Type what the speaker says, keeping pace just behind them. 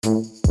I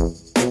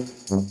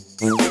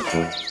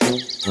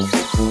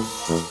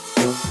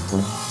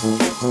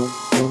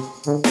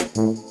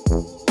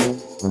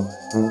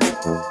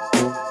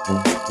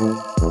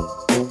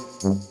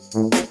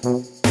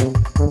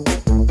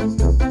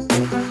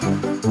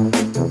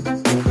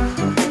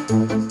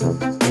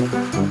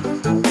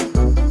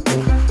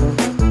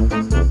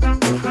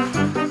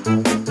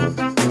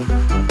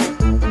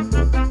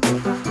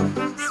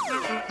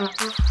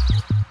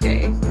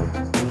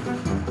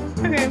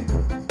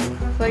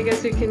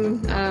guess we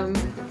can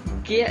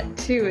get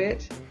to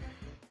it.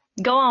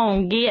 Go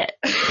on, get.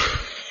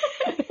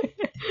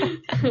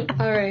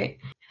 All right.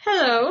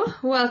 Hello,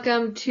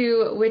 welcome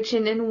to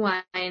Witchin' and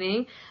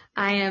Whining.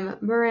 I am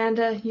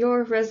Miranda,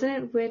 your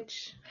resident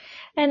witch.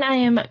 And I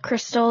am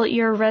Crystal,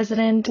 your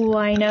resident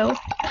wino.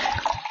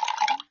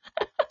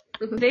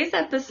 Today's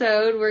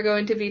episode, we're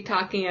going to be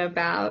talking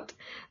about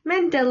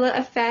Mandela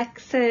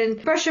effects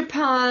and brush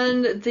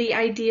upon the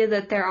idea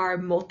that there are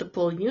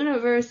multiple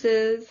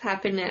universes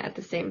happening at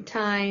the same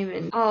time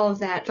and all of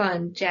that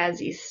fun,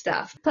 jazzy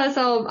stuff. Plus,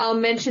 I'll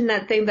mention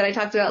that thing that I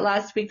talked about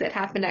last week that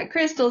happened at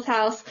Crystal's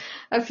house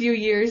a few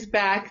years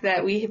back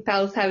that we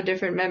both have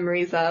different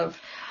memories of.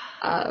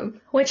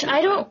 Which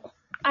I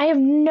have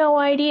no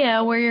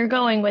idea where you're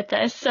going with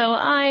this, so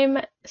I'm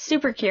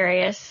super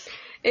curious.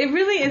 It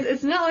really is.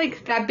 It's not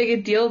like that big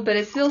a deal, but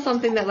it's still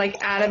something that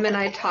like Adam and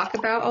I talk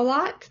about a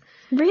lot.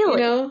 Really?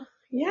 You know?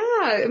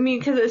 Yeah. I mean,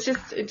 because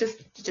it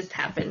just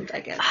happened, I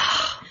guess.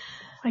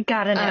 I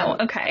gotta know.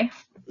 Okay.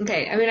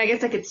 Okay. I mean, I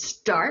guess I could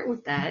start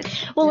with that.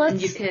 Well,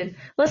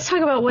 let's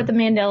talk about what the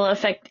Mandela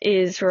Effect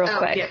is real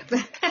quick.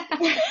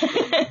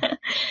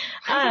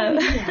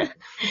 Yeah.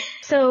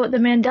 So the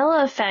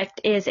Mandela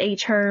Effect is a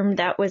term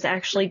that was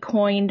actually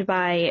coined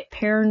by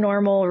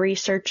paranormal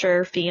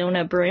researcher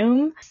Fiona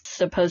Broome,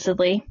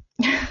 supposedly.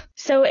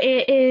 So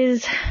it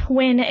is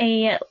when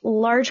a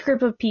large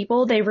group of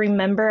people, they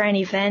remember an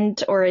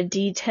event or a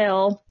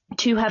detail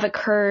to have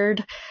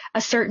occurred a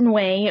certain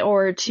way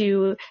or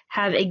to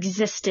have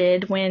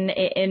existed when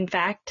it in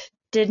fact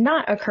did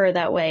not occur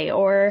that way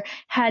or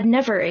had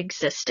never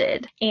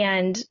existed.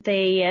 And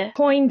they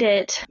coined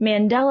it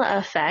Mandela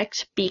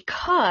Effect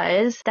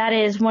because that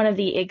is one of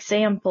the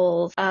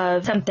examples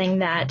of something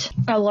that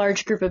a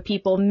large group of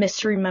people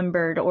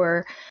misremembered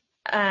or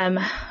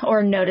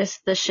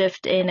noticed the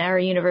shift in our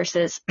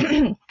universes.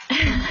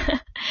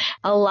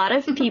 A lot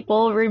of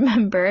people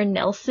remember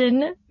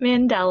Nelson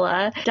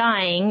Mandela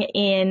dying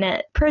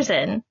in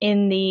prison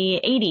in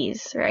the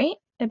 80s, right?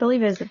 I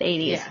believe it was the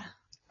 80s. Yeah.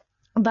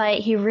 But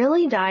he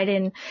really died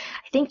in,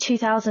 I think,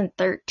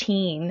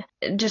 2013.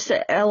 Just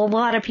a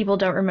lot of people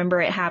don't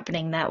remember it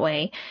happening that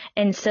way.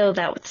 And so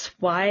that's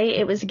why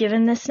it was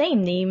given this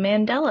name, the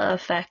Mandela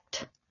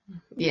Effect.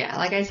 Yeah,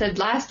 like I said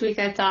last week,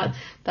 I thought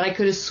that I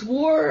could have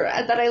swore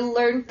that I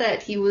learned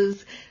that he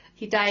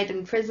died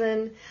in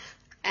prison,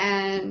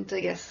 and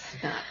I guess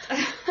not.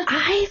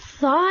 I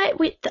thought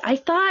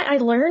I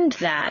learned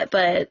that,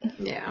 but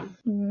yeah,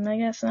 I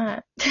guess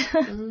not.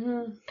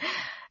 Mm-hmm.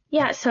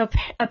 Yeah, so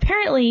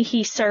apparently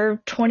he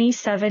served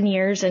 27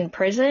 years in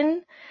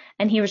prison,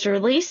 and he was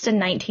released in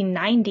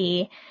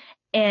 1990,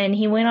 and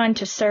he went on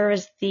to serve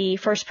as the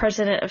first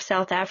president of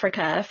South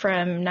Africa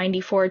from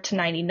 94 to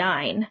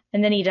 99,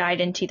 and then he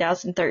died in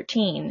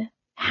 2013.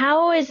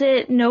 How is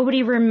it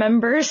nobody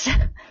remembers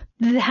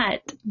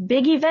that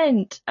big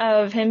event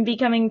of him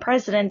becoming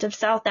president of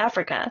South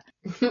Africa?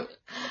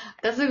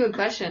 That's a good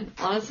question.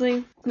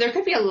 Honestly, there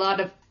could be a lot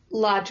of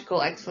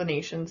logical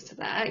explanations to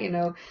that,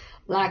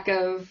 lack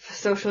of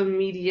social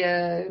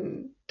media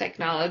and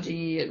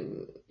technology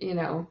and,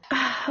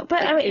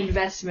 but I mean,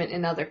 investment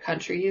in other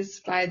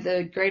countries by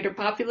the greater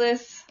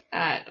populace.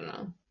 I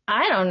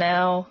don't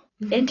know.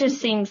 It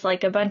just seems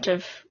like a bunch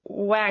of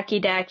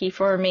wacky-dacky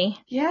for me.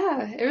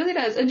 Yeah, it really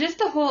does. And just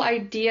the whole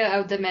idea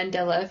of the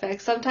Mandela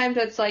effect. Sometimes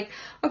it's like,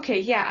 okay,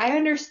 yeah, I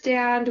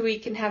understand we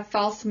can have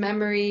false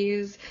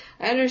memories.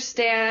 I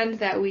understand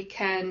that we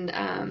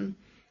can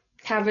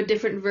have a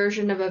different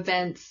version of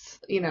events,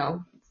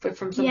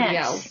 from somebody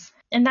else.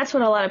 And that's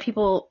what a lot of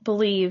people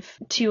believe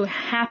to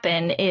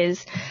happen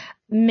is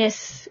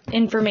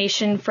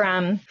misinformation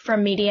from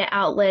media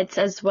outlets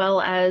as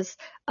well as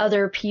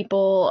other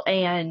people,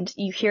 and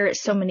you hear it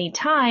so many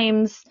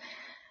times,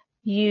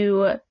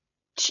 your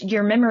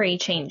memory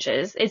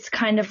changes. It's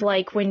kind of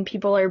like when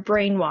people are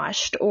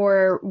brainwashed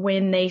or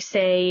when they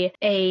say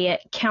a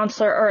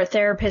counselor or a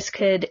therapist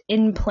could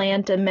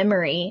implant a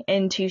memory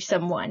into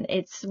someone.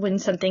 It's when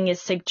something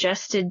is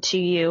suggested to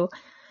you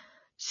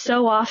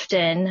so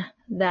often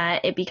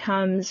that it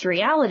becomes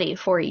reality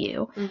for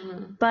you.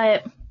 Mm-hmm.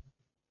 But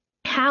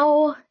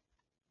how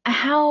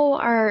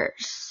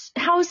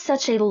is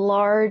such a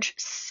large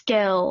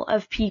scale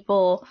of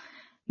people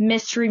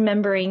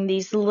misremembering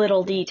these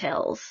little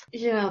details?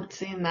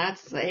 And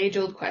that's the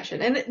age-old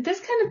question. And this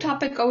kind of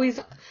topic always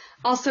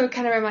also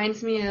kind of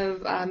reminds me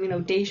of,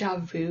 deja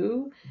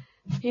vu,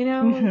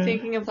 Mm-hmm.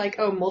 thinking of like,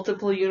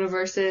 multiple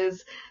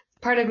universes.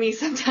 Part of me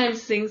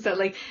sometimes thinks that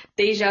like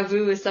deja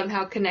vu is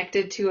somehow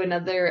connected to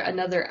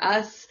another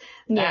us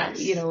that,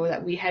 Yes.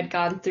 that we had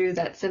gone through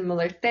that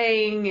similar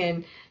thing,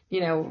 and,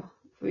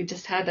 we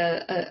just had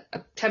a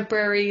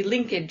temporary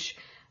linkage,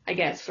 I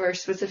guess, for a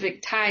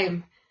specific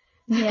time.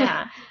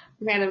 Yeah.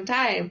 Random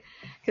time.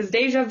 Because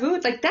deja vu,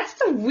 it's like, that's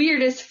the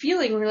weirdest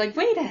feeling. We're like,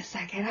 wait a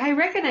second, I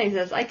recognize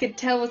this. I could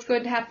tell what's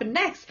going to happen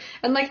next.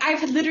 And, like,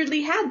 I've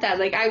literally had that.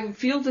 Like, I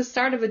feel the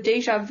start of a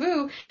deja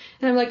vu,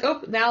 and I'm like,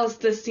 oh, now it's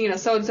this,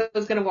 so-and-so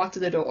is going to walk to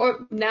the door.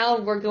 Or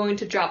now we're going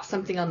to drop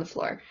something on the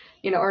floor.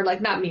 Or,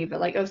 like, not me,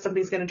 but, like, oh,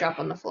 something's going to drop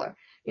on the floor.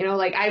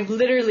 Like, I've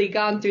literally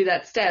gone through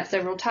that step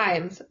several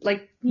times.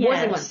 Like, more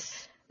than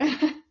once.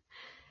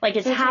 Like,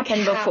 it's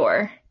happened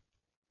before.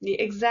 Yeah,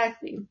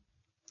 exactly.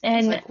 And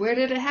it's like, where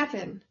did it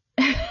happen?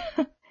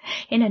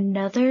 In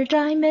another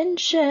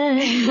dimension.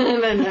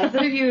 In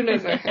another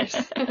universe.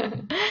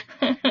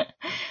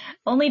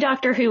 Only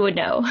Doctor Who would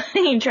know.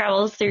 He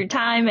travels through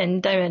time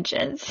and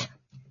dimensions.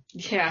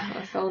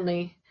 Yeah, if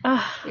only.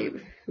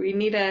 We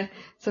need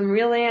some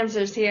real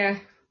answers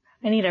here.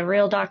 I need a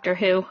real Doctor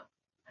Who.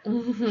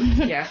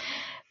 Yeah.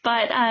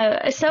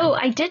 But, so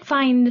I did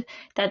find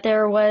that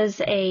there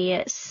was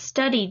a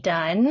study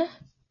done,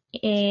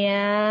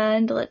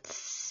 and let's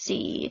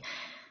see.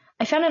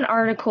 I found an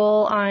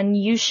article on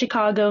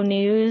UChicago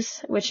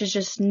News, which is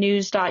just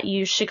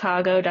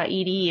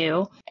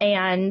news.uchicago.edu,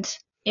 and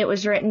it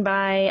was written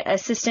by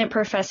Assistant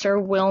Professor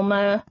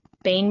Wilma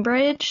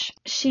Bainbridge.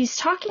 She's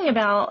talking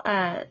about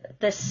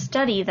the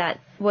study that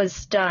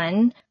was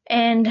done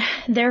and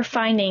their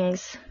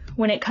findings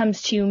when it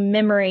comes to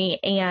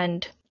memory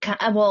and,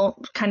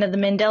 kind of the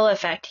Mandela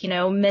effect,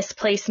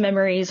 misplaced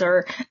memories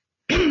or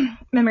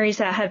memories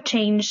that have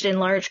changed in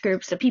large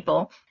groups of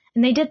people.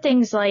 And they did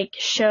things like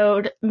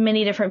showed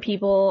many different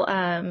people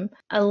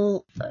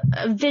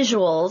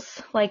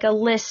visuals, like a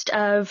list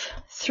of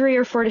 3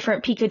 or 4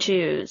 different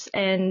Pikachus,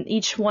 and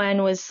each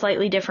one was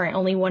slightly different.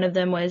 Only one of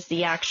them was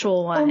the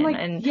actual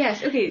one.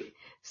 Yes, okay.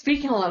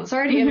 Hold on,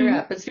 sorry to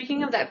interrupt, but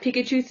speaking of that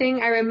Pikachu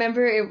thing, I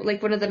remember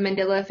one of the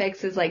Mandela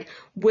effects is like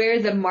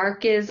where the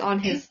mark is on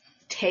his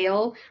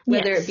tail,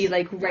 whether it be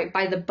like right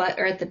by the butt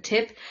or at the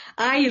tip.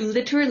 I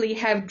literally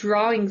have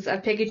drawings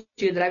of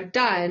Pikachu that I've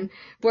done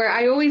where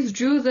I always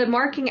drew the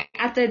marking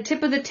at the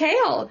tip of the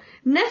tail,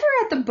 never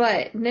at the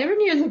butt, never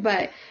near the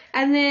butt.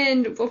 And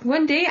then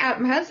one day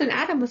my husband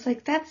Adam was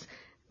like, that's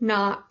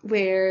not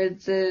where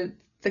the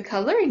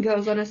coloring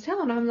goes on his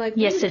tail. And I'm like,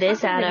 yes, it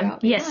is, Adam.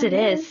 About? Yes, it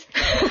is.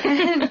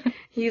 And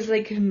he's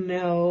like,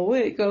 no,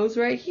 it goes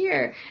right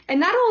here.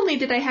 And not only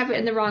did I have it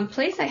in the wrong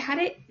place, I had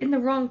it in the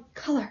wrong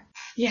color.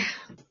 Yeah.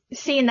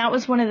 See, and that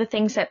was one of the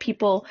things that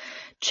people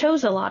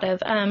chose a lot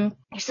of.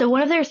 So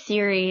one of their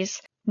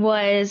theories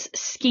was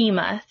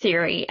schema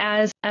theory.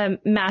 As a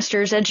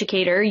master's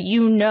educator,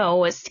 you know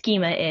what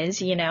schema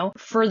is,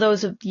 For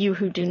those of you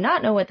who do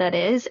not know what that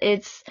is,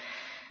 it's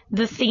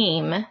the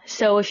theme.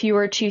 So if you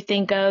were to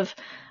think of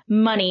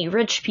money,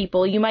 rich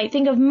people, you might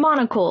think of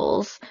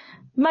monocles,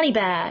 money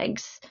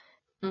bags,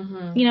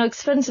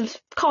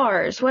 expensive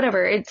cars,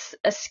 whatever. It's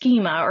a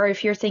schema. Or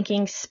if you're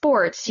thinking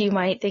sports, you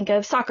might think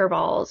of soccer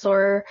balls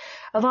or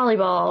a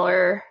volleyball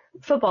or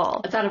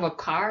football. I thought of a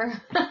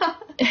car.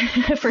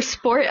 For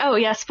sport? Oh,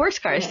 yeah, sports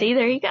cars. Yeah. See,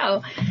 there you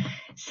go.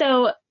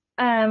 So,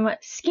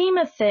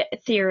 schema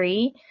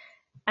theory,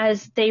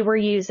 as they were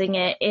using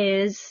it,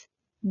 is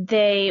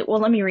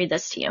let me read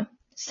this to you.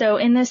 So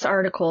in this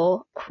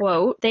article,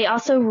 quote, they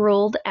also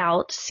ruled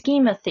out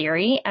schema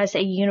theory as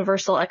a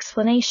universal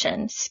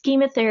explanation.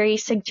 Schema theory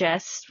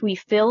suggests we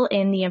fill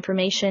in the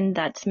information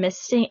that's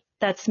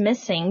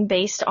missing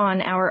based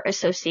on our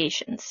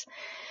associations.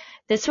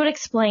 This would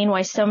explain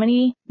why so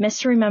many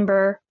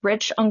misremember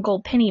Rich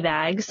Uncle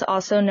Pennybags,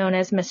 also known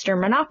as Mr.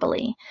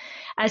 Monopoly,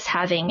 as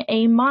having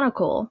a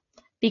monocle,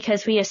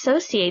 because we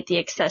associate the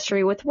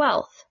accessory with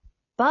wealth.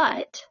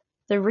 But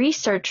the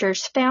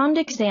researchers found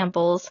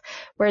examples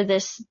where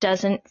this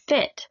doesn't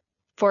fit.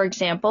 For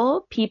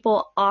example,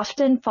 people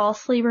often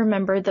falsely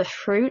remember the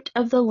Fruit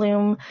of the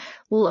Loom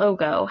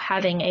logo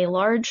having a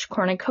large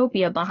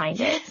cornucopia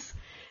behind it,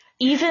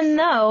 even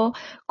though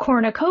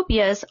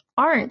cornucopias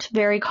aren't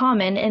very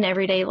common in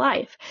everyday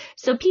life.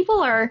 So people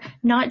are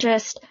not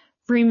just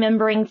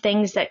remembering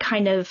things that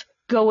kind of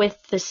go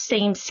with the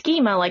same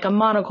schema, like a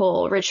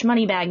monocle, rich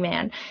money bag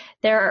man.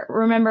 They're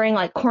remembering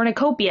like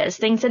cornucopias,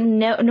 things that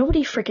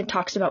nobody freaking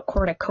talks about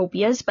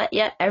cornucopias, but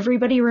yet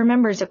everybody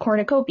remembers a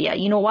cornucopia.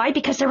 You know why?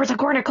 Because there was a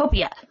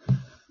cornucopia.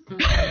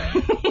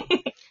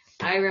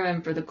 I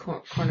remember the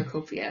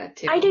cornucopia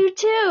too. I do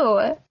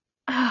too.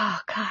 Oh,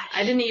 gosh.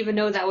 I didn't even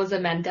know that was a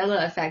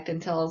Mandela effect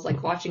until I was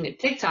like watching a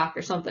TikTok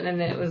or something, and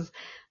it was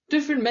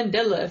different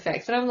Mandela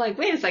effects. And I'm like,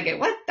 wait a second,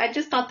 what? I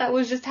just thought that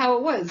was just how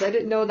it was. I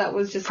didn't know that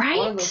was just one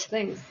of those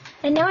things.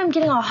 And now I'm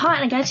getting all hot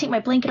and I gotta take my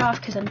blanket off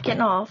because I'm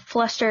getting all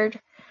flustered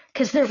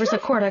because there was a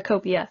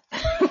cornucopia.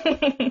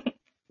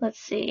 Let's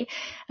see.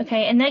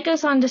 Okay, and that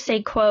goes on to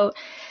say, quote,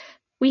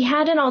 we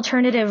had an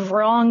alternative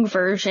wrong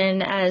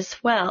version as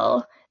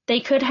well. They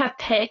could have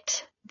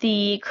picked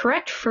the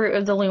correct Fruit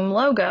of the Loom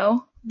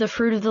logo, the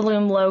Fruit of the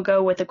Loom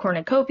logo with a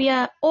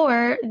cornucopia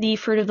or the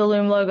Fruit of the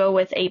Loom logo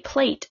with a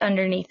plate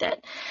underneath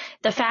it.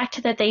 The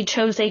fact that they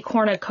chose a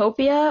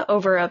cornucopia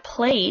over a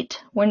plate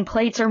when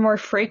plates are more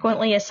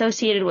frequently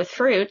associated with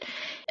fruit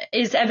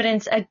is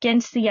evidence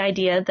against the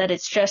idea that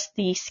it's just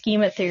the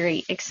schema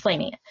theory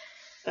explaining it.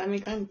 That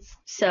makes sense.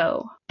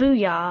 So,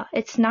 booyah,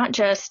 it's not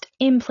just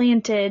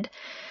implanted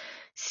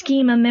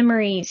schema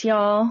memories,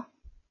 y'all.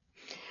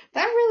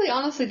 That really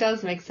honestly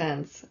does make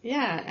sense.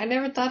 Yeah, I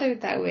never thought of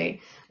it that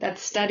way. That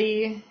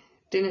study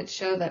didn't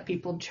show that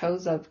people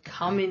chose a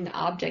common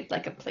object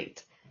like a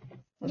plate.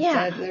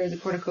 Instead, there's a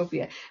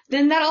cornucopia.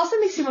 Then that also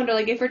makes you wonder,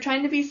 like, if we're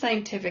trying to be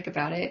scientific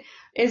about it,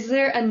 is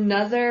there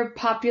another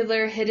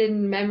popular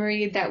hidden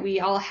memory that we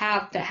all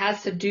have that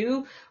has to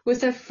do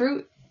with a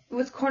fruit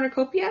with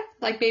cornucopia?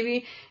 Like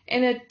maybe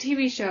in a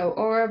TV show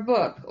or a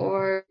book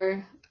or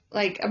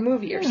like a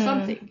movie or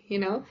something, you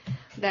know,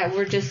 that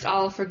we're just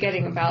all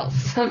forgetting about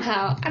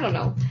somehow. I don't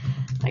know.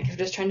 Like, I'm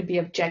just trying to be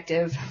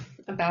objective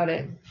about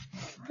it.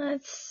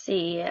 Let's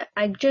see.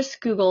 I just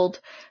Googled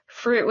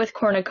fruit with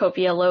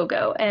cornucopia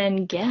logo,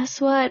 and guess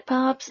what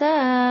pops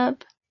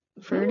up?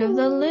 Fruit of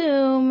the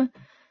Loom.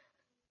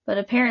 But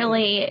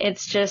apparently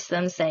it's just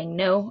them saying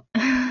no.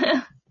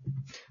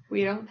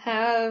 We don't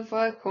have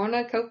a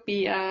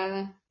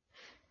cornucopia.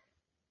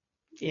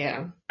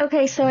 Yeah.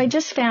 Okay, so I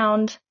just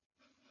found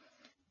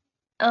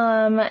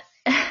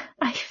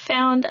I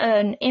found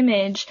an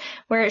image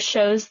where it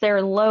shows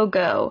their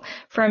logo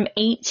from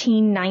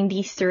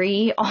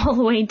 1893 all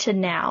the way to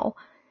now,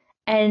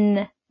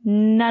 and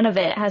none of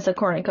it has a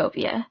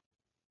cornucopia.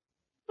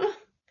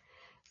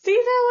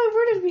 See, though,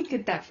 where did we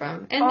get that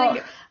from? And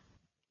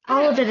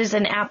all of it is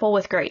an apple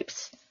with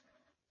grapes.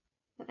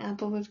 An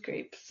apple with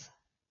grapes.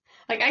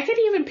 Like, I could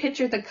even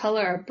picture the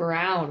color of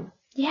brown.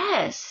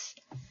 Yes.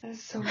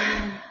 That's so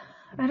weird.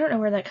 I don't know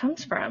where that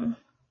comes from.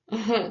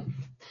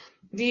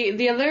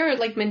 The other,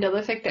 like, Mandela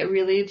Effect that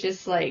really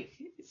just, like,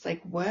 it's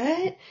like,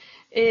 what?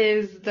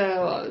 Is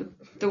the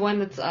one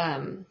that's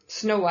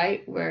Snow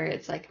White, where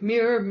it's like,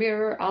 mirror,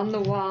 mirror on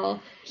the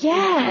wall.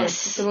 Yes!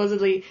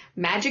 Supposedly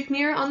magic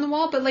mirror on the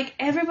wall, but, like,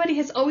 everybody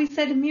has always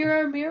said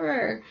mirror,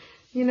 mirror,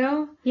 you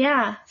know?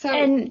 Yeah. So,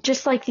 and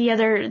just like the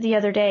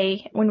other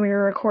day when we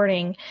were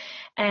recording,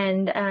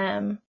 and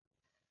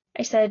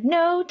I said,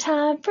 no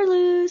time for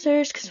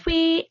losers, 'cause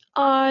we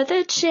are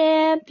the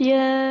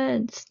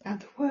champions of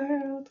the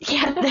world.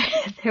 Yeah,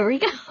 there we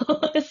go.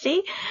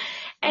 See?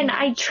 And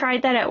I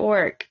tried that at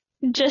work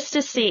just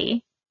to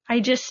see.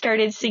 I just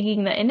started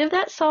singing the end of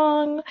that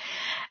song,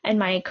 and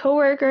my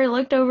coworker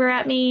looked over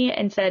at me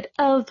and said,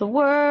 of the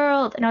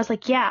world. And I was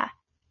like, yeah,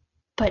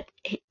 but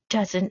it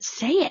doesn't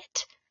say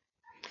it.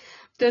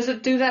 Does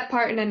it do that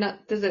part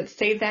does it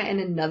say that in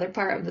another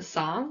part of the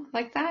song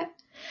like that?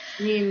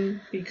 I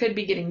mean, you could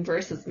be getting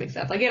verses mixed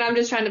up. Again, I'm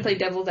just trying to play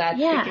devil's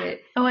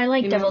advocate. Yeah. Oh, I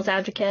like devil's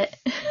advocate.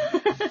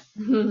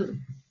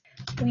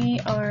 We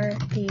are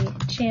the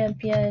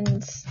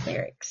champions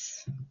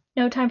lyrics.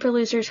 No time for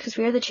losers, because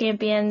we are the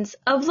champions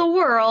of the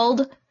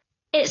world.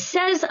 It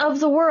says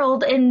of the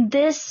world in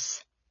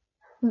this,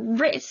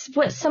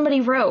 what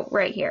somebody wrote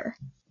right here.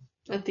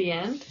 At the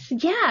end?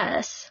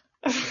 Yes.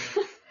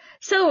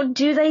 So,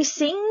 do they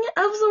sing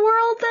of the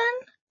world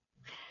then?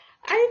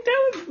 I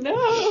don't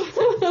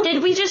know.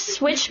 Did we just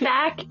switch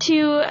back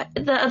to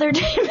the other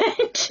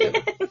dimension?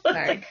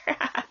 Sorry.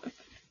 Crap.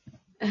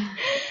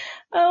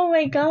 Oh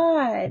my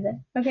god.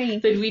 Okay.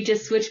 Did we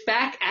just switch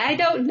back? I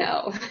don't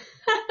know.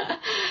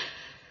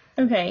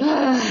 Okay.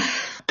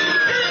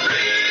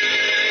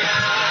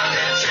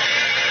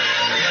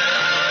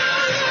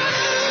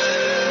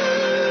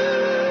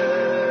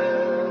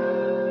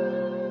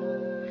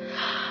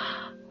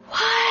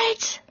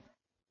 What?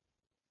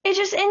 It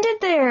just ended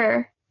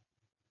there.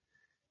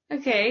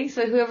 Okay,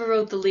 so whoever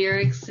wrote the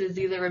lyrics is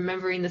either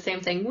remembering the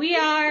same thing we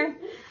are,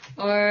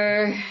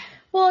 or...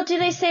 Well, do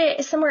they say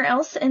it somewhere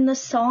else in the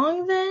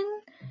song, then?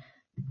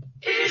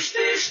 Is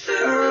this the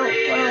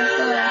real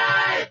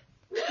life?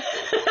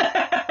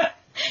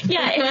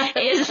 Yeah,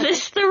 is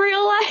this the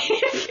real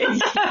life?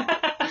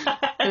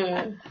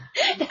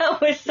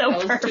 That was so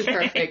perfect. Too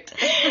perfect.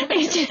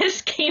 It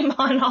just came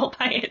on all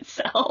by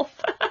itself.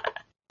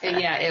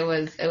 Yeah, it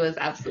was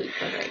absolutely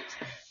perfect.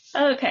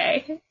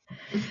 Okay.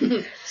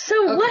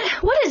 So okay.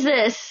 What is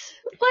this?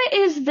 What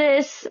is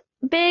this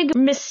big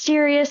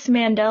mysterious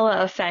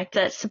Mandela effect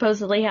that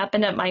supposedly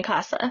happened at my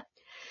casa?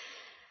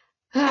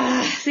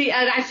 See,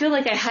 I feel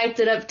like I hyped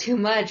it up too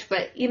much,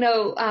 but you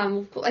know,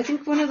 I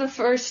think one of the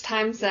first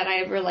times that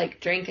I ever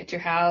like drank at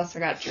your house or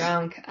got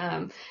drunk,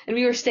 and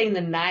we were staying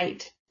the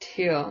night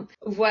too.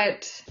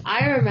 What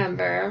I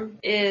remember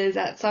is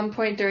at some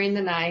point during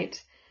the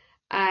night,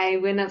 I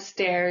went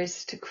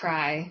upstairs to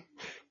cry.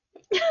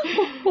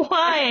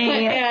 Why?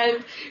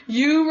 And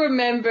you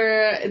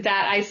remember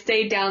that I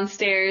stayed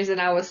downstairs and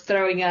I was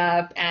throwing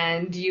up,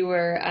 and you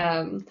were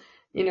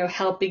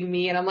helping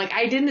me. And I'm like,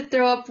 I didn't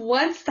throw up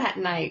once that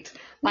night.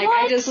 Like,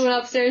 What? I just went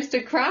upstairs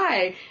to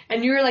cry.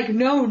 And you were like,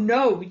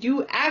 no, you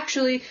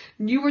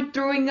were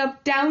throwing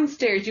up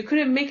downstairs. You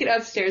couldn't make it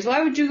upstairs.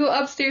 Why would you go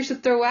upstairs to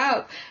throw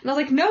up? And I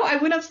was like, no, I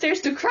went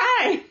upstairs to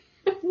cry.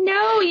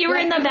 No, you were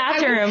in the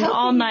bathroom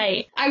all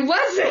night. I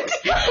wasn't.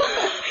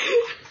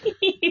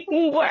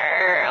 You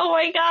were. Oh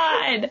my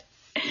God.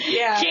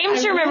 Yeah.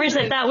 James remembers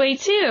it that way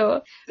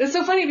too. It's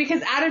so funny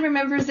because Adam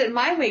remembers it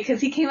my way because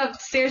he came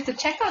upstairs to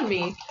check on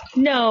me.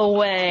 No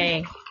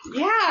way.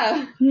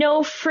 Yeah.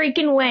 No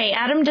freaking way.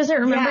 Adam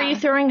doesn't remember you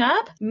throwing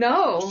up?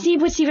 No. See,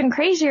 what's even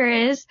crazier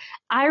is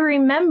I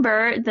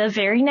remember the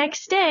very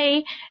next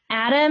day,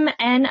 Adam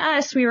and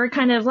us, we were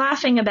kind of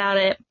laughing about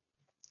it.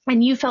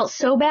 And you felt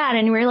so bad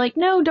and we were like,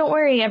 no, don't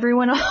worry.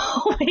 Everyone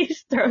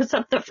always throws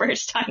up the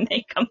first time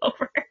they come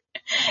over.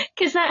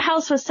 Because that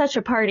house was such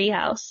a party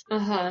house.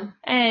 Uh-huh.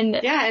 And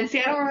yeah, and see,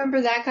 I don't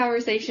remember that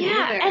conversation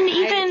either. And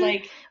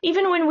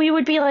even when we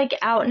would be like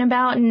out and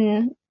about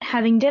and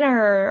having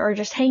dinner or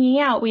just hanging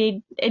out,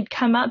 it'd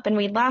come up and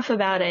we'd laugh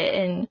about it.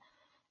 And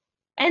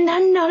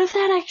then none of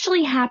that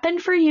actually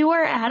happened for you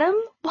or Adam?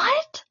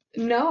 What?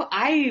 No,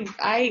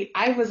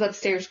 I was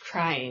upstairs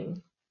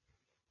crying.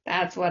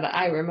 That's what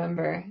I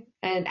remember.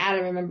 And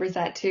Adam remembers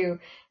that too.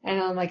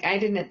 And I'm like, I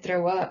didn't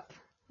throw up.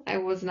 I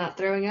was not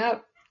throwing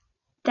up.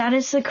 That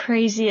is the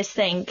craziest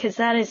thing, because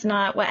that is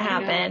not what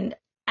happened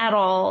at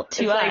all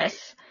to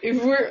us.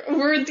 Like,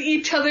 we're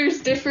each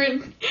other's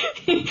different.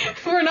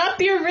 We're not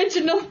the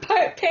original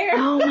pair.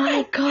 Oh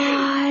my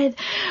God.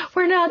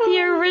 We're not the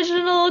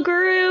original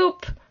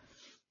group.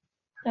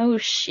 Oh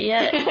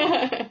shit.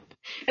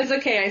 It's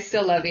okay, I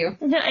still love you.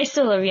 I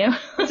still love you.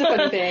 It's a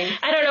funny thing.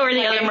 I don't know where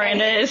the other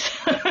Miranda is.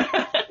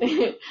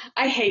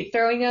 I hate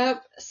throwing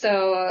up,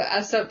 so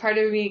part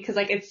of me, because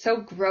it's so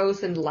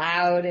gross and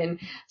loud, and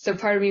so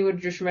part of me would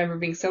just remember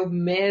being so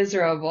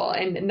miserable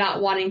and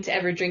not wanting to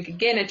ever drink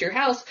again at your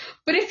house.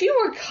 But if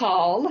you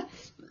recall,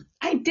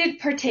 I did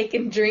partake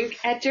in drink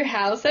at your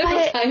house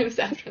several times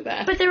after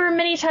that. But there were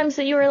many times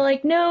that you were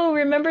like, no,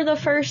 remember the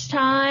first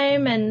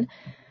time,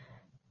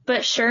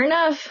 but sure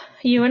enough,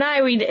 you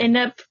and we'd end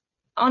up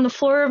on the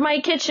floor of my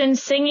kitchen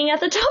singing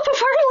at the top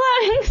of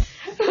our lungs.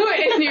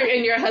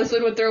 and your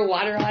husband would throw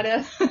water on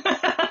us.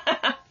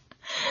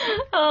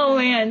 Oh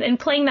man, and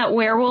playing that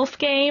werewolf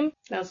game.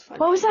 That was fun.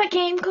 What was that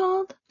game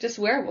called? Just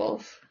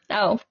werewolf.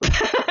 Oh.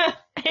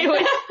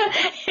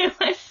 It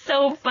was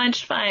so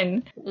much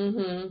fun.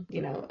 Mm-hmm.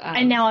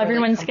 And now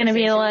everyone's going to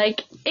be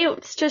like,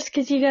 it's just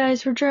because you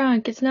guys were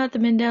drunk. It's not the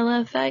Mandela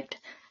Effect.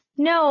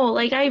 No,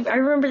 I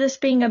remember this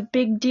being a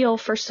big deal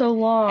for so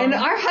long. And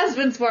our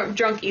husbands weren't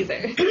drunk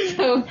either.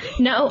 So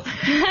no,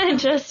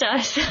 just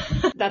us.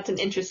 That's an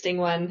interesting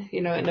one,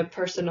 in a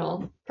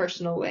personal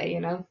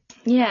way,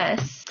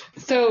 Yes.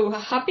 So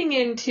hopping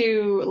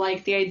into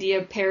the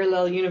idea of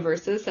parallel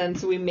universes,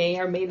 since we may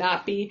or may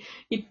not be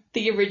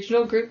the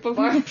original group of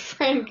our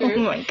friend group.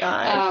 Oh my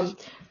God.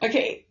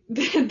 Okay,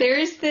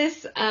 there's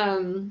this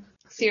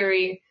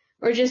theory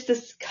or just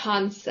this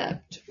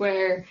concept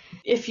where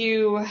if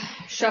you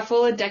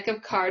shuffle a deck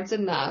of cards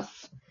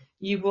enough,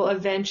 you will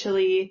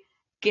eventually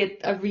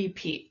get a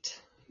repeat,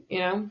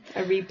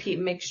 a repeat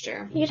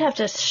mixture. You'd have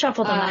to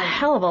shuffle them a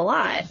hell of a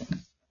lot.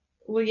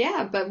 Well,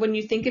 yeah, but when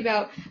you think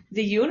about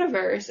the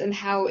universe and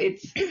how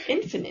it's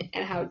infinite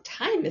and how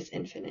time is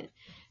infinite,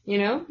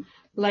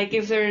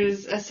 if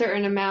there's a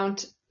certain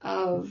amount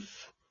of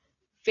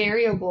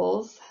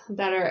variables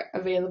that are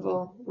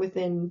available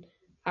within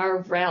our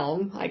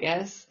realm, I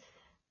guess,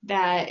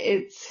 that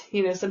it's,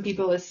 some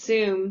people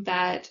assume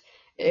that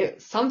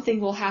something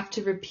will have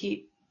to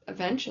repeat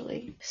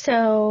eventually.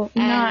 So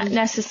not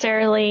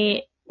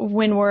necessarily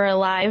when we're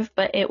alive,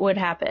 but it would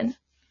happen.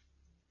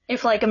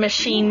 If a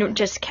machine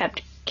just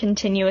kept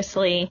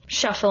continuously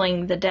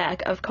shuffling the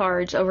deck of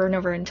cards over and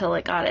over until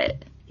it got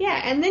it.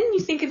 Yeah, and then you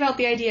think about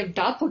the idea of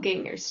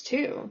doppelgangers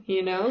too,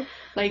 Yes.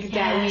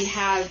 That we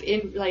have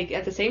in,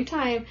 at the same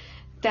time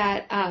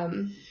that,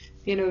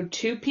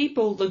 two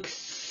people look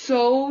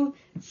so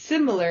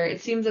similar. It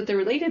seems that they're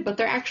related, but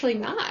they're actually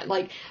not.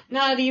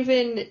 Not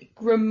even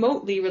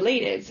remotely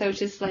related. So it's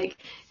just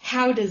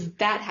how does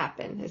that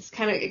happen?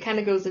 It kind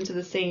of goes into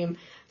the same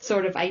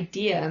sort of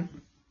idea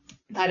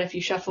that if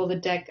you shuffle the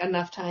deck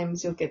enough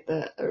times, you'll get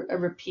a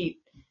repeat,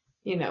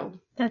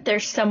 that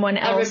there's someone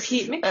else. A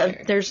repeat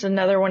mixture. There's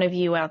another one of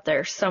you out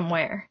there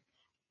somewhere.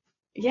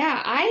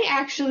 Yeah,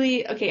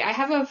 I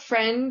have a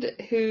friend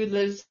who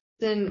lives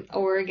in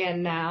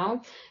Oregon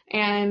now,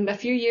 and a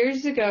few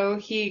years ago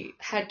he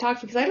had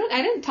talked, because I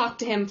didn't talk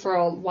to him for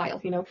a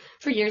while,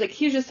 for years.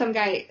 He was just some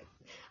guy.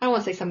 I don't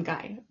want to say some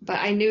guy, but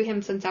I knew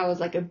him since I was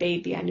a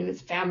baby. I knew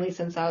his family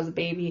since I was a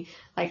baby.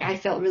 I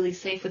felt really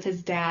safe with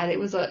his dad. It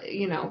was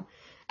a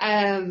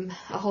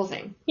whole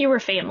thing. You were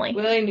family.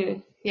 Well, I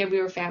knew. Yeah,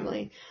 we were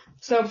family.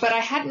 So, but I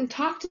hadn't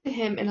talked to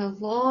him in a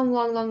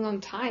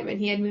long time, and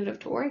he had moved up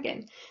to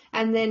Oregon.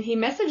 And then he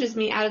messages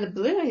me out of the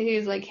blue, and he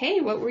was like,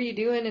 hey, what were you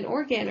doing in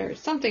Oregon, or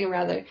something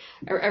around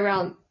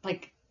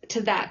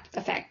to that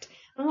effect.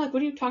 I'm like,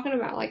 what are you talking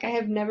about? I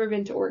have never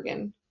been to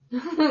Oregon.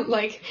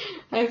 Like,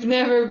 I've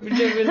never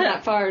driven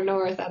that far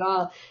north at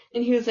all.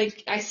 And he was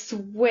like, I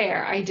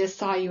swear I just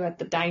saw you at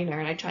the diner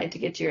and I tried to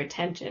get your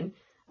attention.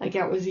 Like,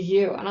 it was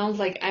you. And I was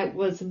like, it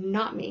was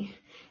not me.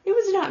 It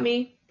was not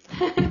me.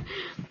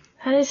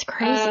 That is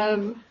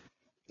crazy.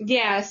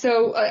 Yeah,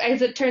 so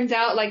as it turns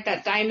out, like,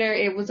 that diner,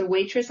 it was a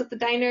waitress at the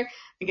diner.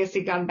 I guess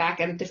they'd gone back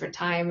at a different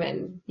time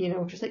and,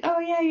 just like, oh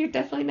yeah, you're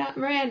definitely not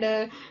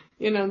Miranda.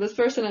 This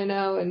person I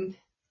know, and,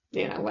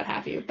 what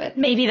have you. But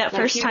maybe that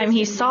first time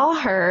he saw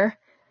her,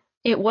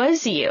 it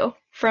was you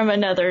from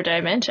another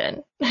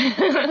dimension.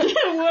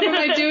 What am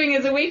I doing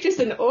as a waitress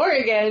in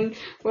Oregon?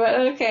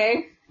 Well,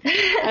 okay.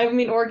 I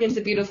mean, Oregon's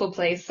a beautiful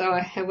place, so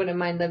I wouldn't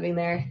mind living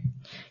there.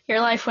 Your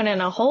life went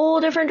in a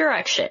whole different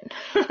direction.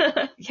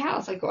 Yeah, I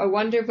was like, I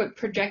wonder what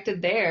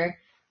projected there.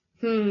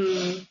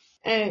 And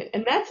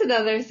that's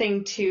another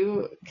thing,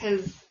 too,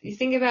 because you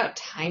think about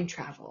time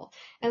travel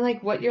and,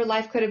 like, what your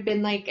life could have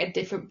been like at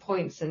different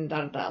points and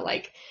da-da-da.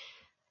 Like,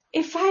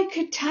 if I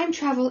could time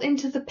travel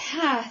into the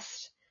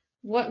past,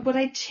 what would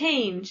I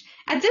change?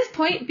 At this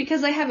point,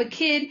 because I have a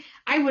kid,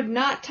 I would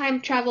not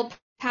time travel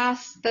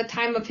past the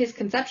time of his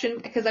conception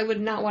because I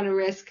would not want to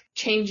risk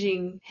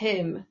changing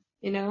him,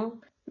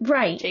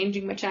 Right.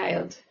 Changing my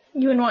child.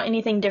 You wouldn't want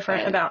anything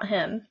different about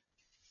him.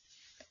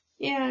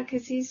 Yeah,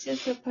 because he's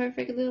just a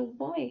perfect little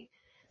boy.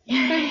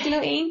 Perfect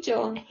little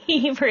angel.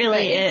 He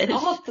really is.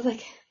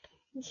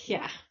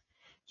 Yeah.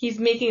 He's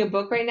making a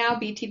book right now,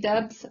 BT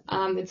Dubs.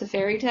 It's a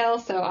fairy tale,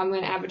 so I'm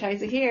going to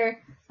advertise it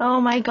here. Oh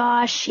my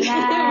gosh,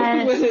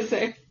 yes. What is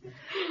it?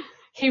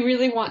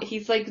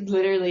 He's like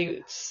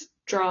literally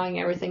drawing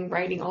everything,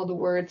 writing all the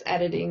words,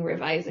 editing,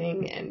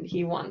 revising, and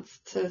he wants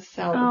to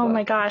sell the book. Oh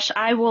my gosh,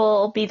 I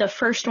will be the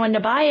first one to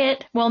buy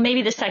it. Well,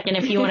 maybe the second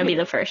if you want to be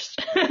the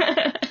first.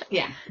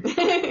 Yeah.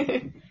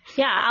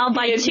 Yeah, I'll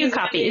buy 2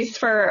 copies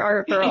for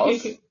our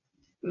girls.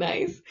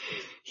 Nice.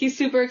 He's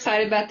super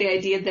excited about the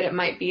idea that it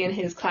might be in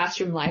his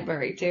classroom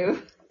library,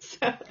 too. So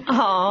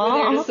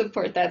we're there to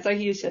support that. So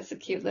he's just a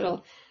cute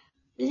little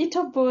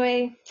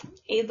boy,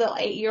 a little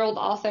 8-year-old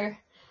author.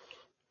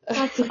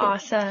 That's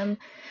awesome.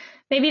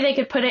 Maybe they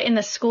could put it in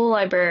the school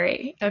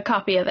library, a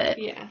copy of it.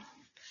 Yeah.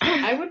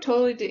 I would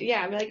totally do.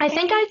 Yeah, I'd be like, I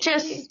think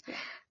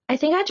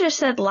I just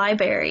said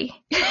library.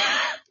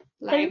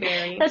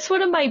 Library. That's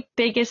one of my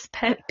biggest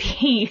pet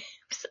peeves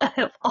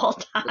of all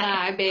time.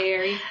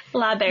 Library.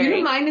 Library. You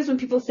know, mine is when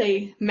people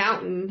say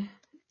mountain.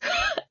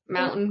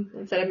 Mountain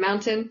instead of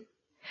mountain.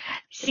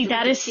 See,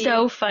 that is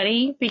so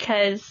funny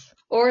because...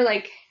 Or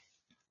like...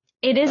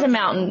 It is a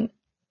mountain.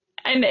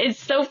 And it's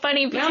so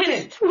funny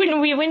because when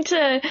we moved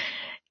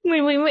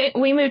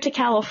to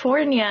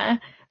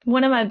California,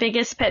 one of my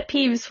biggest pet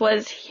peeves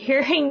was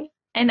hearing,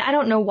 and I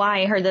don't know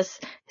why I heard this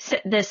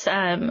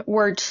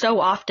word so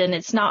often.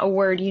 It's not a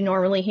word you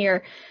normally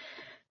hear,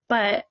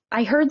 but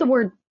I heard the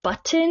word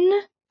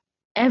button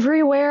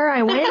everywhere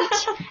I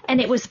went, and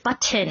it was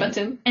button.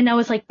 Button. And I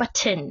was like,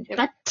 button. Yep.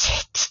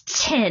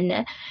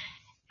 Button.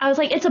 I was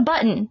like, it's a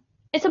button.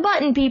 It's a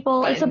button,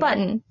 people. Button. It's a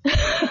button.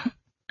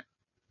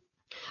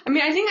 I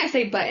mean, I think I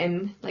say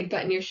button, like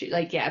button your shoe,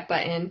 like, yeah,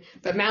 button.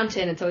 But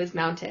mountain, it's always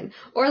mountain.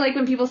 Or like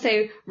when people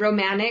say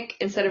romantic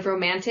instead of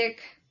romantic.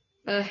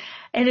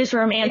 It is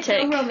romantic.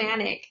 It's so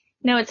romantic.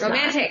 No, it's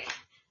romantic. Not.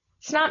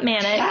 It's not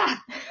manic.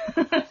 Ah.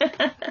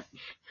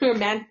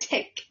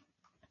 Romantic.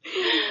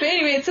 But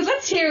anyway, so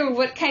let's hear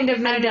what kind of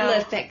Mandela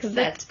Effect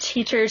the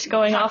teachers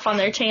going off on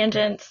their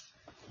tangents.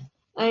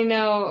 I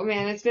know,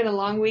 man, it's been a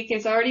long week.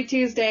 It's already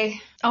Tuesday.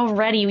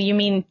 Already? You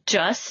mean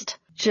just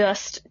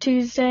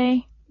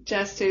Tuesday?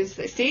 Just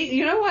Tuesday. See,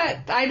 you know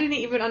what? I didn't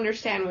even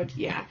understand what,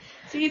 yeah.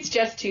 See, it's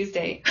just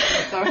Tuesday.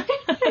 Sorry.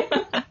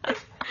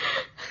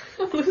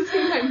 I'm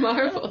losing my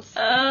marbles.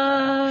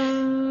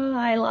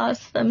 I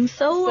lost them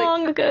so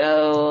long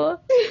ago.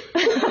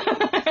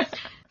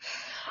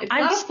 It's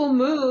not a full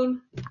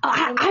moon.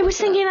 I was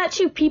thinking that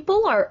too.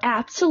 People are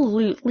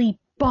absolutely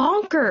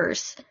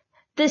bonkers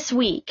this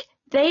week.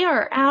 They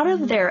are out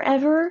of their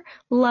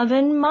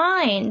ever-loving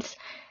minds.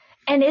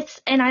 And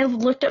I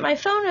looked at my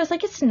phone and I was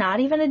like, it's not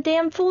even a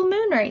damn full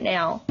moon right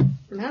now.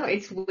 No,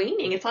 it's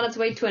waning. It's on its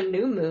way to a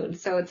new moon.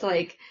 So it's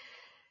like,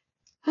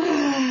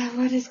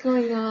 what is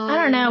going on?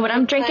 I don't know, but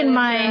I'm drinking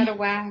out of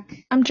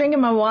whack. I'm drinking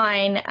my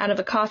wine out of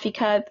a coffee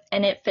cup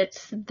and it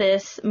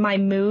fits my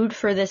mood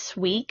for this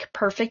week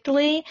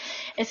perfectly.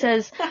 It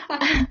says,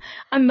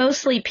 I'm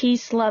mostly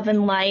peace, love,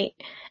 and light,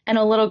 and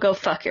a little go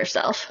fuck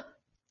yourself.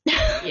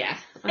 Yeah.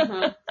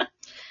 Uh-huh.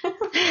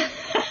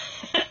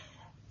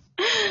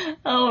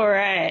 All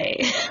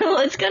right.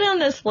 Let's go down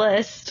this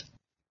list.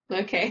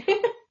 Okay.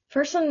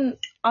 First one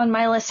on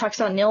my list talks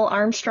about Neil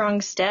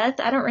Armstrong's death.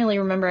 I don't really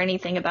remember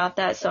anything about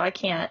that, so I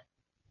can't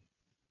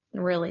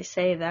really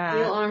say that.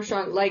 Neil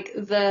Armstrong, like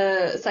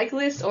the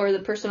cyclist or the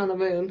person on the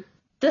moon?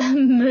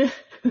 The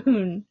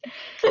moon.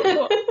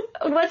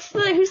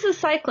 Who's the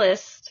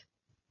cyclist?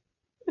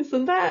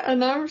 Isn't that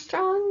an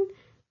Armstrong?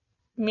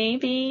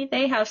 Maybe.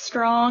 They have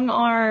strong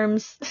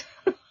arms.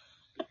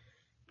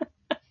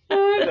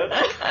 Well,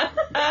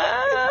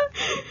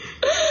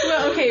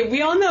 okay,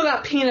 we all know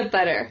about peanut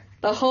butter.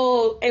 the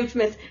whole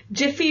infamous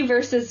Jiffy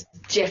versus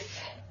Jif.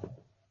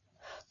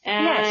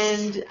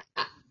 And,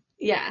 Yes.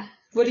 Yeah.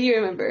 What do you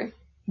remember?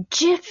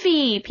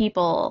 Jiffy,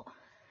 people.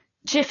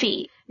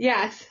 Jiffy.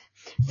 Yes.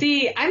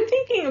 See, I'm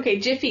thinking, okay,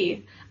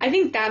 Jiffy. I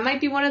think that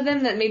might be one of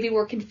them that maybe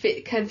we're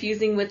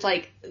confusing with,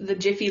 like, the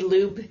Jiffy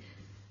Lube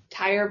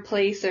tire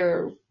place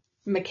or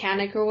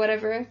mechanic or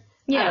whatever.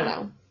 Yeah. I don't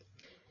know.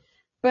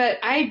 But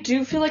I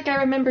do feel like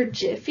I remember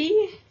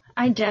Jiffy.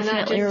 I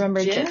definitely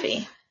remember Jif.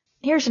 Jiffy.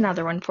 Here's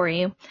another one for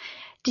you.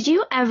 Did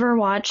you ever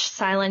watch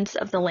Silence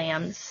of the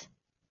Lambs?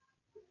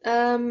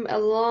 A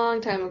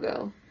long time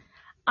ago.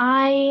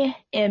 I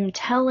am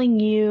telling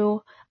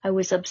you, I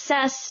was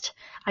obsessed.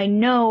 I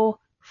know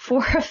for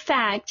a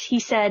fact he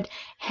said,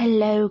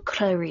 "Hello,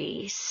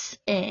 Clarice."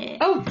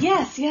 Oh,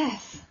 yes,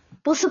 yes.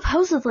 Well,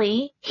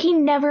 supposedly, he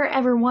never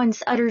ever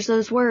once utters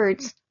those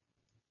words.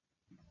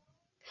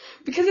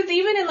 Because it's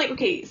even in, like,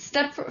 okay,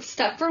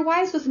 Stepford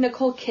Wives with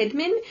Nicole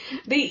Kidman,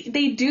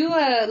 they do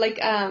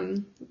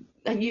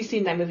you've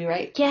seen that movie,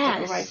 right?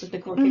 Yes. Stepford Wives with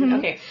Nicole Kidman. Mhm.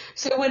 Okay.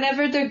 So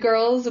whenever the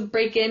girls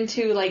break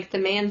into, like, the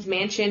man's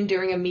mansion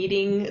during a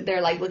meeting,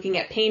 they're, like, looking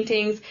at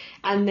paintings,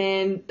 and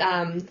then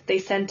they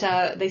send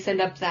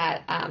up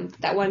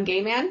that one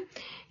gay man,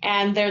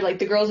 and they're like,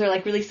 the girls are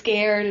like really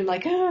scared and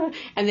like, ah,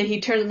 and then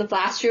he turns on the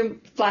flash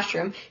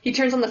room, he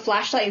turns on the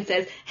flashlight and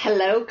says,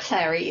 "Hello,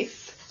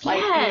 Clarice." Like,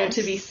 Yes.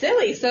 to be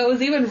silly. So it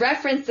was even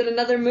referenced in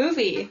another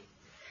movie.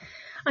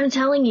 I'm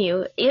telling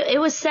you, it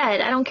was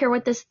said. I don't care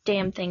what this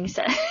damn thing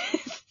says.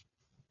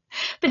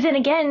 But then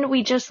again,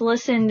 we just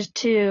listened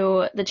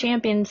to the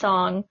Champion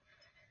song,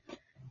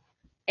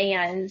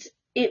 and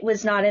it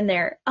was not in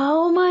there.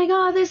 Oh my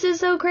god, this is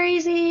so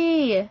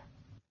crazy!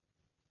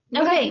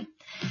 Okay.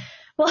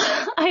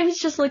 Well, I was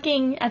just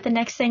looking at the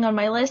next thing on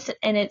my list,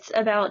 and it's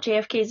about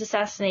JFK's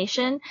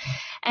assassination.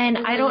 And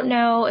I don't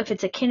know if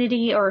it's a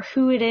Kennedy or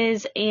who it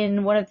is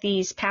in one of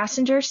these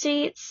passenger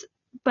seats,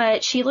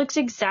 but she looks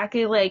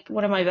exactly like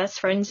one of my best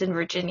friends in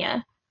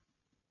Virginia.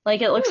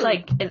 Like, it looks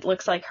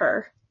like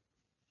her.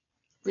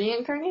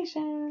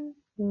 Reincarnation.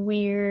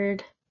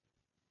 Weird.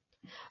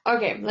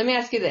 Okay, let me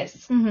ask you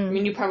this. I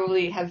mean, you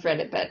probably have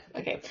read it, but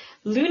okay.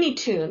 Looney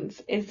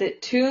Tunes. Is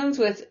it tunes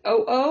with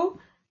O-O?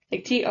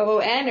 Like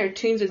T-O-O-N, or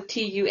tunes with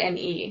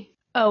T-U-N-E?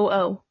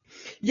 O-O.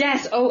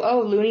 Yes,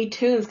 O-O, Looney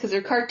Tunes, because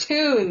they're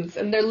cartoons,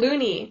 and they're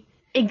loony.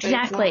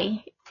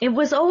 Exactly. It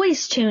was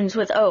always tunes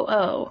with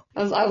O-O.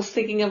 I was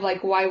thinking of,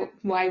 like, why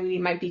we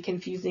might be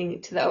confusing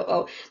to the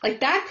O-O.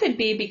 Like, that could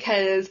be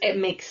because it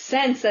makes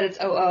sense that it's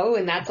O-O,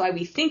 and that's why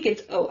we think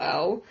it's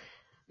O-O.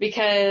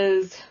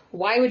 Because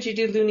why would you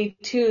do Looney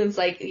Tunes,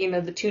 like,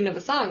 the tune of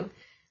a song?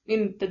 I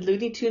mean, did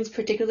Looney Tunes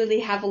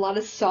particularly have a lot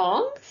of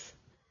songs?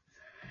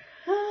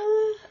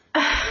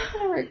 I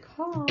don't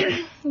recall.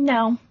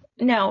 No,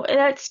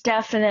 that's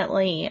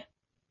definitely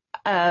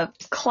a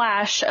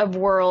clash of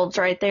worlds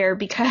right there,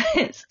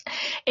 because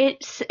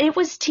it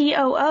was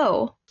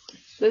T-O-O.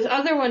 This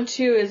other one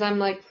too is, I'm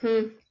like,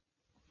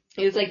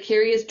 it's like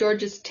Curious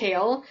George's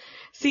tail.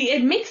 See,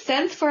 it makes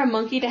sense for a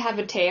monkey to have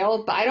a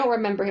tail, but I don't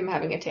remember him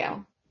having a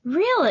tail.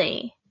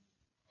 Really?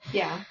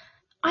 Yeah.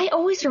 I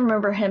always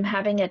remember him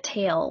having a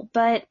tail,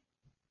 but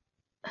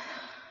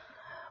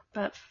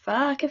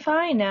fuck if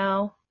I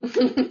know.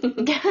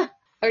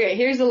 Okay,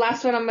 here's the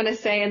last one I'm going to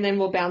say, and then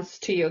we'll bounce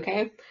to you,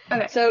 okay?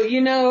 Okay. So,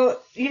 you know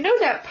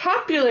that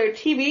popular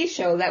TV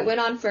show that went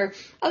on for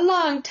a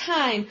long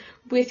time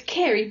with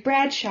Carrie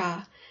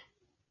Bradshaw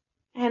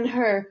and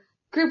her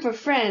group of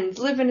friends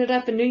living it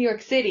up in New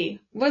York City?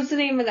 What's the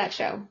name of that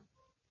show?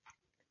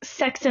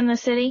 Sex in the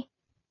City?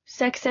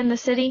 Sex in the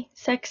City?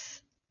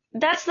 Sex...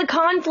 That's the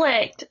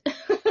conflict!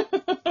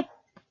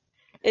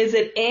 Is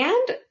it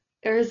and,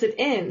 or is it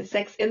in?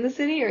 Sex in the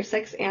City or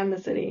Sex and the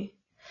City?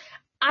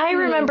 I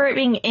remember it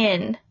being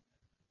in.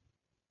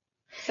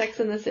 Sex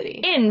in the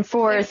City. In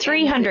for Sex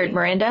 300,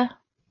 Miranda.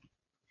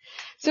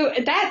 So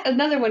that,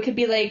 another one could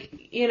be like,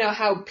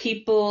 how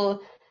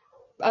people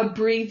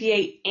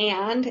abbreviate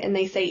and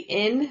they say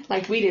in,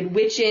 like we did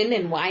which in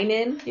and wine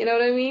in, you know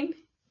what I mean?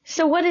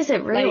 So what is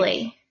it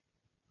really?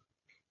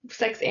 Like,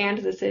 Sex and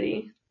the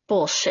City.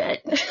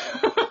 Bullshit.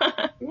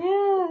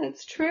 Yeah,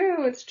 it's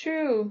true.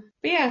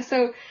 But yeah,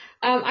 so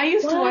I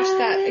used to watch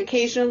that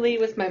occasionally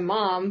with my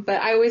mom,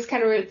 but I always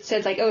kind of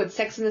said like, oh, it's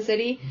Sex in the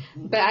City,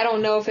 but I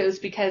don't know if it was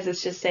because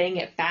it's just saying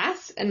it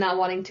fast and not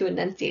wanting to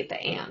enunciate the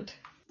and.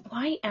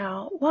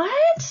 Whiteout.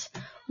 What?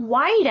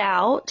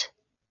 Whiteout?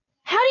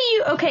 How do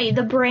you... Okay,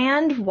 the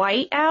brand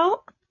Whiteout?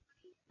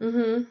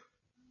 Mm-hmm.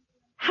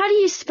 How do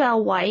you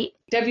spell white?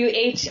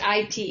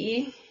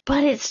 W-H-I-T-E.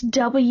 But it's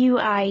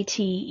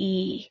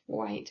W-I-T-E.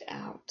 White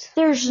out.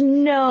 There's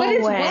no way. But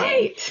it's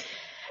white.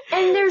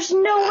 And there's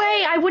no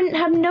way I wouldn't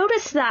have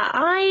noticed that.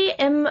 I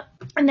am...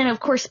 And then, of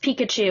course,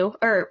 Pikachu,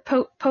 or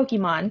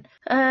Pokemon.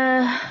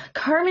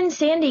 Carmen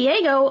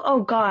Sandiego?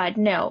 Oh, God,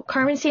 no.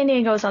 Carmen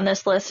Sandiego's on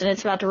this list, and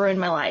it's about to ruin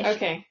my life.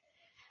 Okay,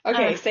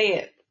 say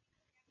it.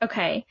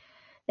 Okay.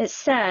 It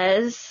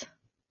says...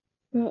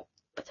 But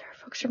there are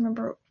folks who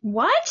remember...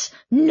 What?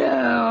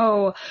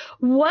 No!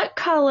 What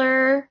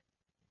color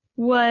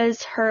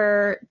was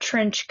her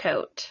trench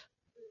coat?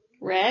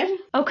 Red?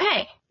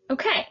 Okay.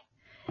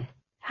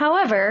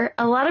 However,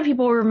 a lot of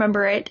people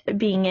remember it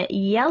being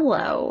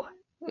yellow.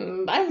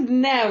 I've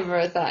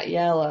never thought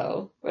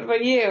yellow. What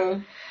about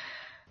you?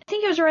 I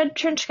think it was a red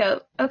trench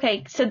coat.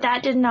 Okay, so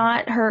that did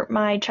not hurt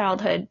my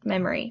childhood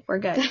memory. We're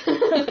good.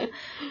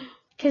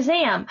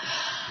 Kazam.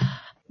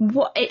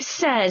 It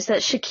says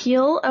that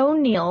Shaquille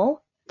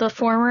O'Neal, the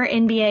former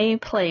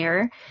NBA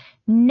player,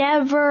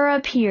 never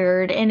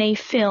appeared in a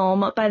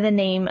film by the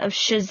name of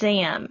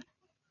Shazam.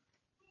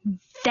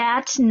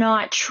 That's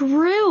not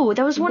true.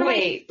 That was one of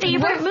my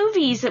favorite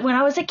movies when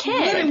I was a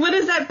kid. What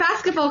is that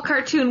basketball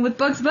cartoon with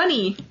Bugs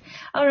Bunny?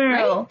 Oh, no.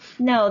 Right?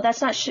 No,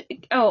 that's not...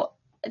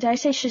 did I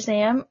say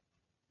Shazam?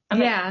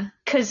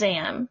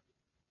 Kazam.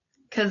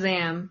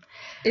 Kazam.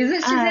 Is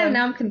it Shazam?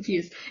 Now I'm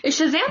confused. Is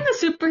Shazam the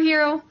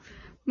superhero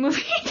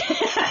movie?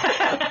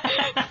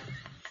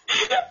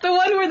 The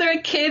one where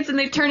they're kids and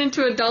they turn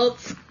into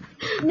adults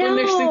when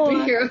they're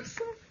superheroes?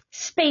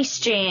 Space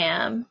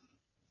Jam.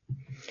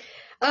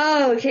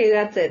 Oh, okay,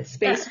 that's it.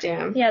 Space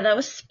Jam. Yeah, that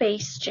was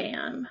Space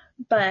Jam.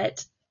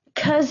 But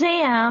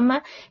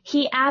Kazam,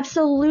 he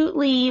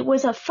absolutely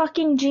was a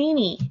fucking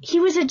genie. He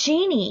was a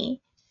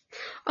genie.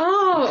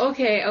 Oh,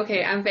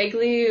 okay. I'm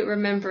vaguely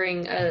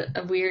remembering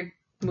a weird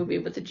movie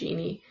with a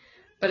genie.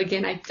 But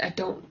again, I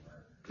don't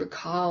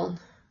recall.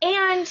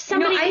 And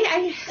somebody,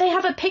 they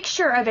have a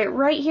picture of it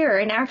right here,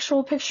 an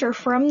actual picture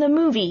from the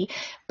movie.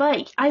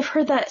 But I've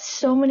heard that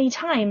so many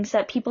times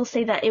that people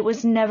say that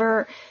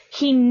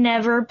he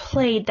never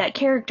played that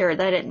character,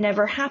 that it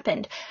never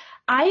happened.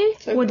 I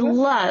would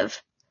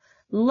love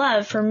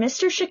for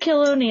Mr.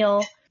 Shaquille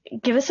O'Neal,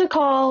 give us a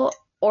call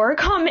or a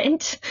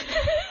comment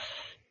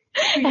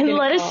and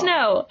let us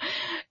know,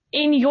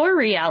 in your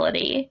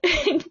reality,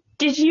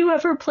 did you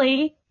ever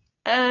play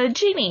a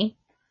genie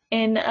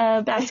in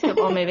a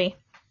basketball movie?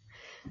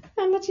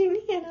 I'm a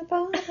genie in a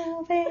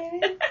bottle,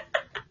 baby.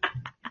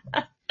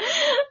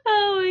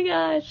 Oh my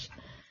gosh.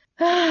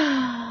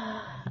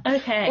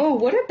 Okay. Oh,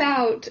 what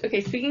about...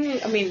 Okay,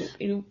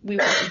 we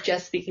weren't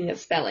just speaking of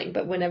spelling,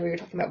 but whenever you're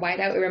talking about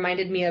whiteout, it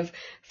reminded me of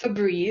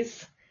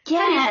Febreze. Yes.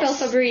 How do you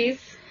spell Febreze?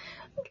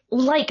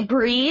 Like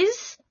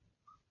breeze?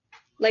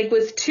 Like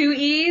with 2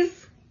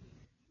 E's?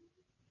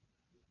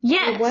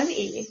 Yes. Or 1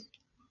 E?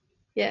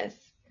 Yes.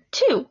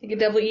 2. Like a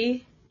double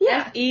E?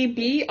 Yeah.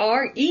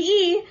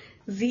 Febreze.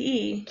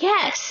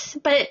 Yes,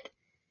 but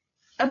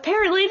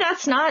apparently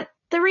that's not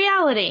the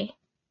reality.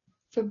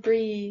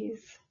 Febreze.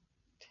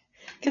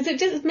 Because it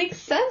just makes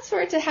sense for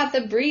it to have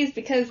the breeze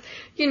because,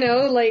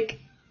 like,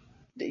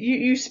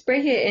 you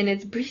spray it and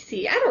it's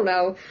breezy. I don't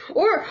know.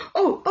 Or,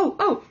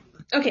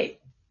 okay.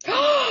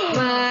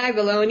 My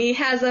baloney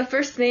has a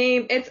first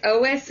name, it's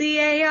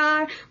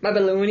Oscar. My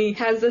baloney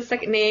has a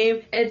second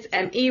name, it's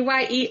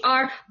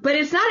Meyer. But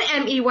it's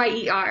not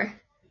Meyer.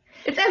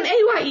 It's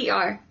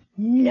Mayer.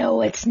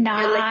 No, it's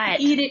not. I like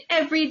to eat it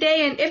every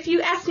day, and if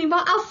you ask me,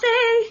 well, I'll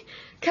say,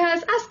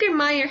 'cause Oscar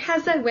Mayer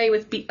has that way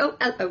with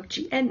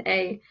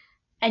Bologna.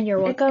 And you're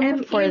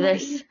welcome for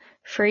this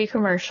free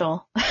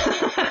commercial.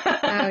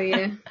 Oh,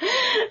 yeah.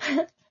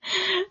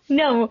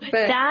 No,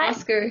 but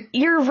Oscar...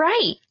 You're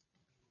right.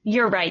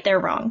 You're right. They're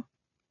wrong.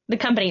 The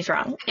company's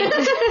wrong. It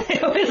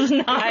was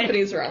not. The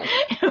company's wrong.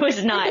 It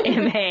was not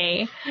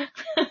M.A.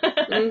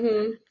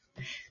 Mm-hmm.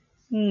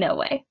 No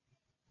way.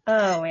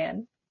 Oh,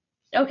 man.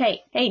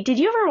 Okay. Hey, did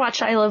you ever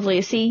watch I Love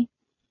Lucy?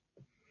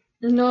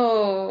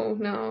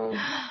 No.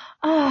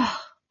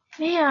 Oh,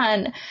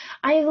 man.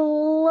 I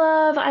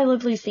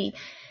Love Lucy.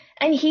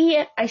 And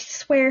I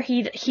swear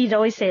he'd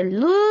always say,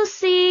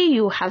 Lucy,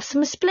 you have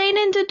some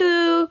explaining to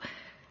do.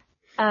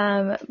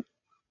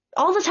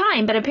 All the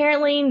time, but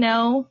apparently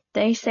no,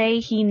 they say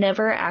he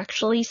never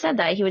actually said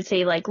that. He would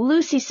say like,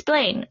 Lucy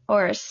splain,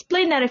 or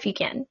explain that if you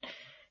can.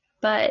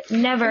 But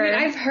never.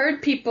 I've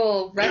heard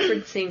people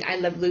referencing I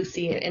Love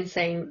Lucy and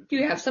saying,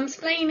 you have some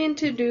explaining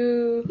to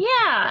do.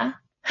 Yeah.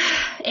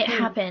 It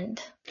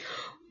happened.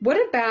 What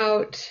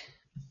about,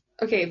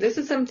 okay, this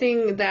is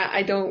something that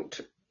I don't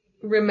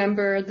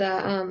remember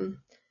the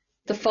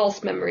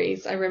false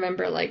memories. I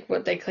remember like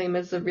what they claim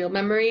as the real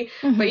memory.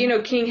 Mm-hmm.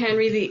 But King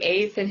Henry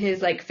VIII and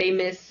his like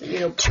famous,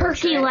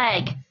 turkey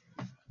leg.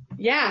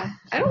 Yeah,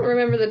 I don't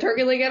remember the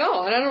turkey leg at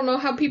all, and I don't know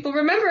how people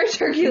remember a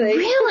turkey leg.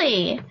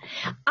 Really?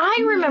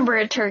 I remember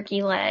a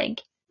turkey leg.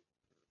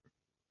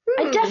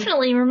 I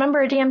definitely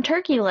remember a damn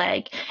turkey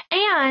leg.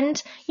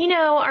 And,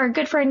 our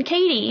good friend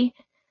Katie,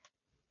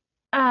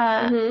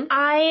 and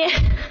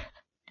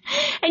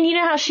you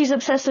know how she's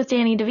obsessed with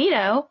Danny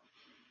DeVito?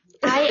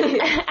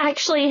 I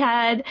actually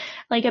had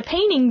like a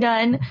painting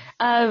done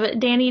of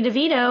Danny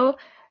DeVito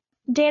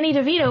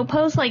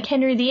posed like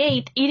Henry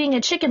VIII eating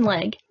a chicken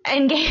leg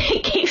and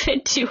gave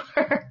it to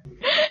her.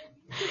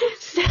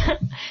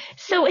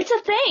 So it's a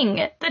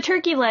thing. The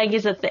turkey leg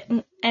is a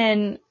thing.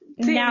 And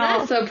see, now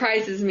that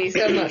surprises me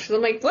so much.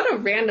 I'm like, what a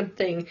random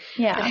thing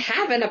to yeah.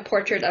 have in a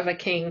portrait of a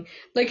king.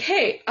 Like,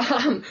 hey,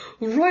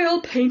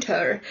 royal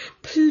painter,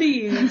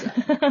 please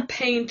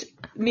paint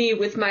me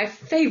with my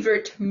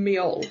favorite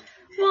meal.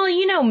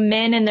 Well,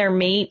 men and their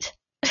meat.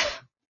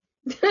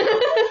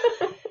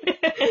 That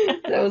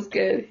was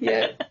good.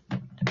 Yeah.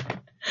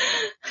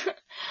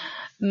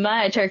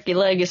 My turkey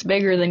leg is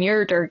bigger than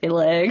your turkey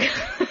leg.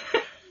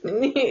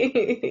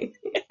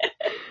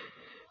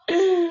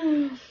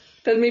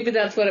 But maybe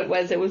that's what it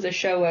was. It was a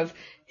show of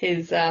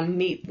his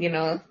meet, new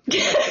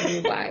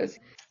wives.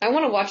 I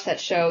want to watch that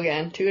show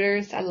again,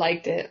 Tudors. I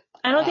liked it.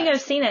 I don't think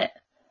I've seen it.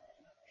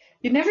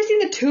 You've never seen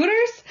the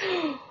Tudors?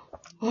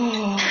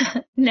 Oh.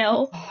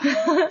 No.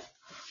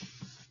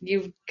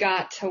 You've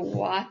got to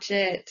watch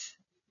it.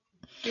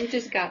 You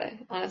just gotta,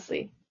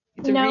 honestly.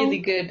 It's a really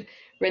good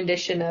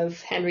rendition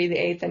of Henry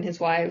VIII and his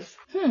wives.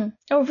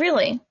 Oh,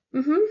 really?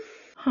 Mm-hmm.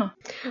 Huh.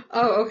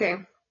 Oh, okay.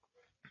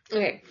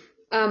 Okay.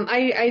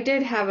 I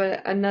did have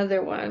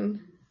another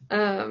one.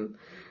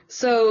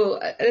 So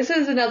this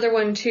is another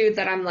one too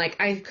that I'm like,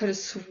 I could have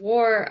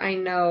swore I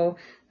know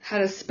how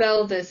to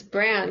spell this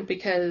brand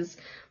because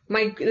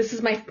this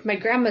is my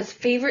grandma's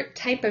favorite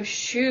type of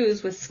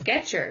shoes was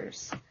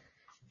Skechers.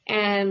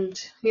 And,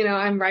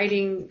 I'm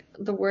writing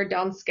the word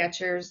down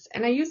Skechers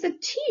and I use a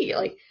T,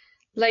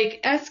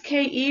 like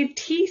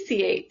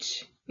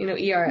SKETCH, ERS.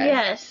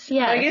 Yes. But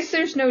I guess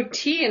there's no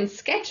T in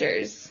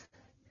Skechers.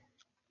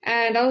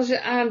 And I was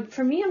just,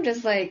 for me, I'm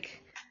just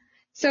like,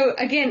 so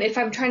again, if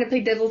I'm trying to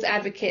play devil's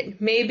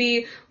advocate,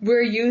 maybe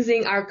we're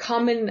using our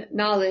common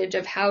knowledge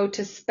of how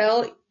to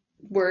spell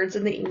words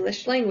in the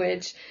English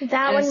language.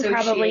 That one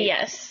probably,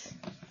 yes.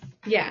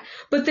 Yeah.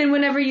 But then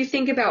whenever you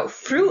think about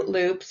Fruit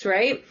Loops,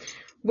 right?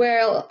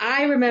 Well,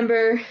 I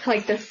remember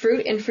like the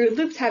fruit and Fruit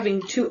Loops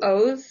having two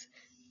O's,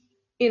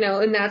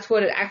 and that's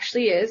what it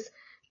actually is.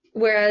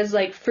 Whereas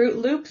like Fruit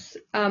Loops,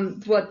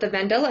 what the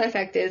Mandela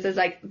Effect is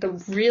like the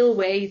real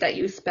way that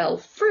you spell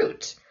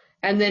fruit.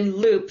 And then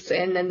loops,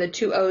 and then the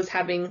two O's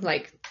having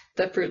like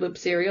the Fruit Loop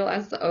cereal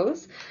as the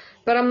O's.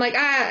 But I'm like,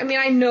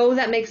 I know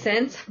that makes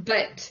sense,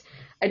 but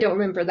I don't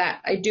remember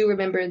that. I do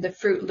remember the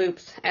Fruit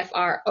Loops,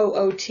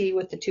 FROOT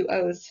with the two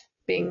O's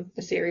being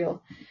the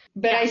cereal.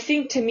 But I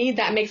think to me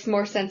that makes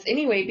more sense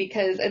anyway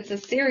because it's a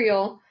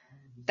cereal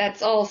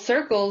that's all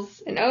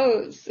circles and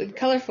O's and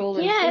colorful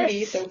and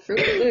fruity, so Fruit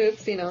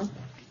Loops,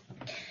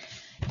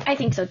 I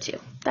think so too.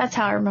 That's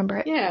how I remember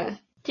it. Yeah.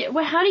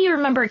 How do you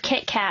remember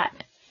Kit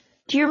Kat?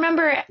 Do you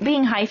remember it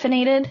being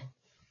hyphenated?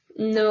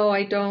 No,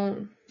 I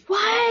don't.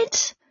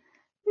 What?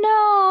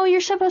 No,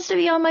 you're supposed to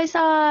be on my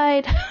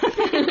side.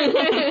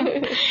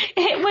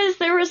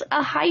 There was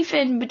a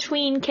hyphen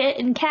between Kit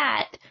and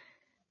Cat.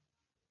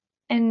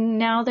 And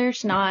now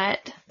there's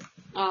not.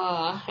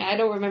 I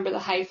don't remember the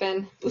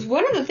hyphen. It was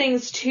one of the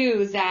things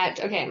too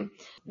that,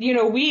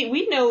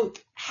 we know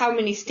how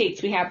many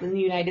states we have in the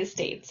United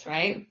States,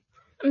 right?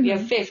 Mm-hmm. We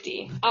have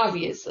 50,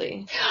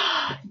 obviously.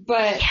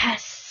 But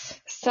yes.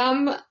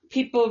 Some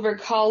people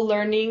recall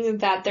learning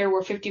that there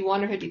were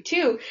 51 or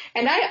 52,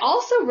 and I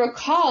also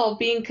recall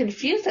being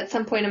confused at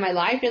some point in my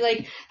life. You're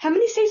like, how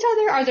many states are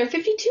there? Are there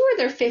 52 or are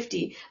there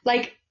 50?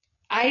 Like,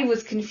 I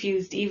was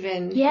confused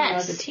even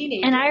as a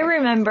teenager. And I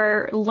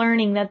remember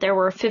learning that there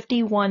were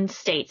 51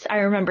 states. I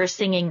remember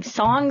singing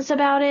songs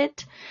about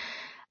it.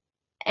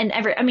 And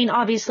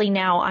obviously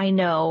now I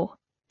know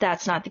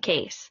that's not the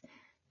case.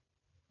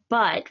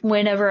 But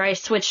whenever I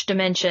switched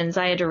dimensions,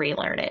 I had to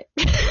relearn it.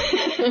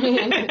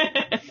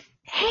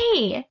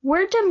 Hey,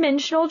 we're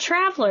dimensional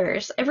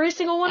travelers. Every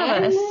single one of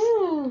us.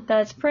 Know.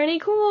 That's pretty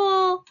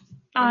cool.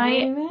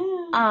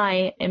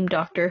 I am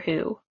Doctor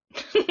Who.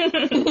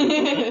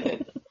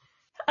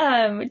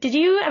 Did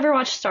you ever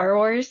watch Star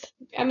Wars?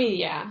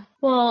 Yeah.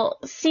 Well,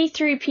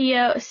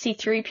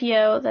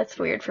 C-3PO, that's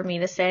weird for me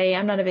to say.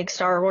 I'm not a big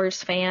Star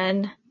Wars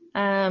fan.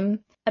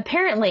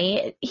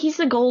 Apparently, he's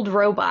a gold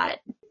robot.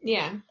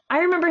 Yeah. I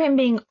remember him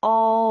being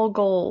all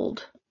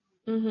gold.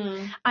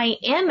 Mm-hmm. I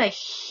am a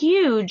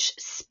huge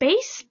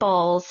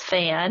Spaceballs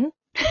fan,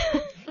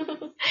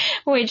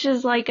 which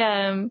is like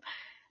a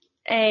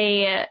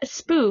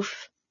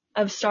spoof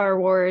of Star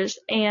Wars,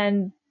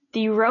 and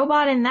the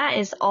robot in that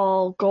is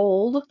all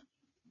gold.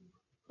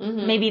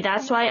 Mm-hmm. Maybe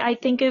that's why I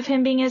think of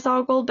him being as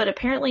all gold, but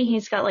apparently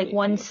he's got like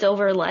one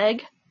silver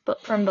leg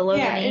from below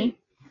the knee.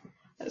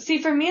 See,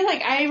 for me,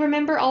 I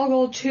remember all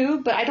gold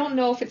too, but I don't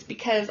know if it's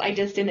because I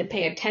just didn't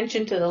pay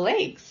attention to the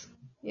legs,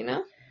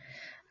 I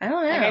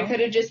don't know.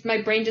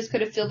 My brain just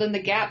could have filled in the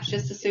gaps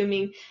just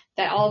assuming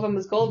that all of them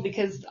was gold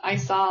because I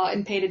saw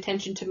and paid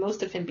attention to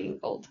most of him being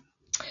gold.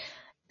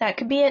 That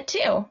could be it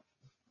too.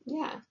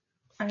 Yeah.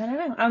 I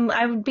don't know.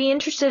 I would be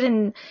interested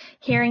in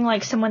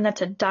hearing someone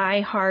that's a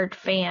die-hard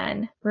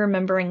fan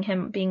remembering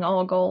him being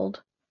all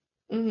gold.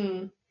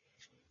 Mm-hmm.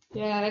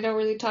 Yeah, I don't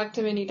really talk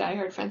to many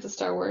diehard fans of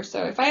Star Wars,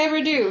 so if I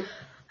ever do,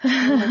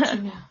 I'll let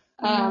you know.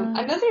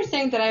 Another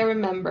thing that I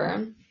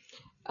remember,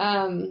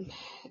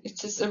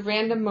 it's just a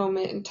random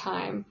moment in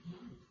time,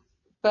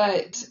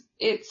 but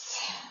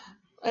it's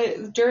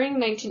during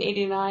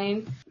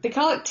 1989. They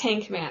call it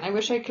Tank Man. I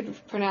wish I could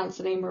pronounce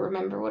the name or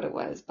remember what it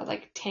was, but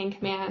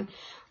Tank Man,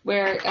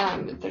 where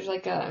there's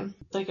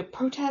a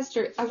protest,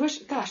 or I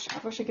wish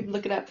I could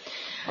look it up.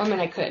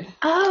 I could.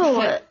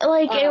 Oh,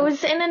 it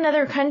was in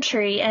another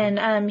country,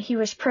 and he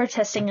was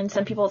protesting, and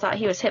some people thought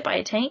he was hit by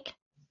a tank.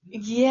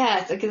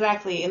 Yes,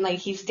 exactly. And like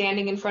he's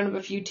standing in front of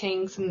a few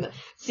tanks and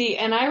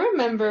I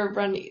remember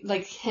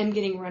him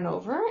getting run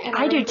over, and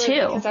I I do remember it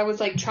too. because I was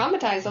like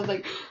traumatized. I was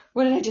like,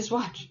 what did I just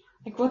watch?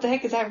 Like, what the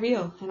heck, is that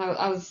real? And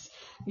I was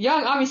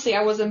young. Obviously,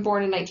 I wasn't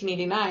born in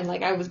 1989.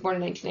 Like, I was born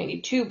in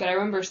 1992, but I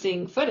remember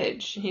seeing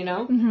footage, you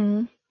know?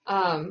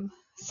 Hmm.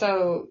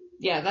 So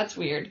yeah, that's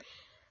weird.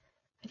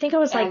 I think I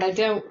was And like I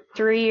don't.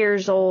 3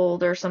 years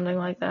old or something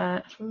like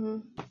that.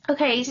 Mhm.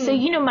 Okay, so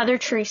Hmm. you know Mother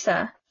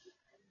Teresa.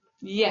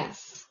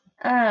 Yes.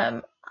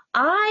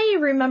 I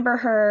remember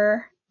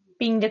her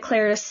being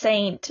declared a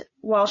saint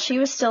while she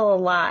was still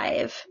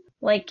alive,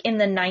 like in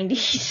the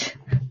 90s.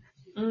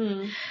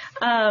 Mm.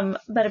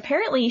 But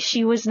apparently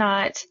she was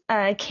not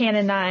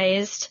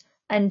canonized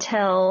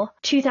until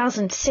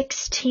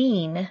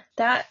 2016.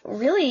 That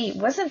really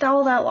wasn't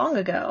all that long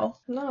ago.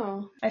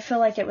 No. I feel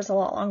like it was a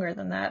lot longer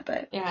than that,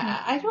 but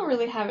Yeah, I don't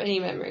really have any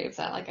memory of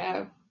that. Like, I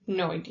have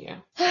no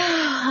idea.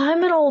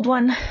 I'm an old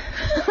one.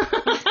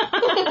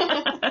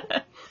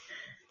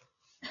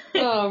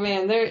 Oh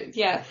man,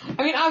 yeah.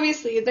 I mean,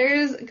 obviously,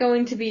 there's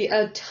going to be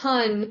a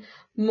ton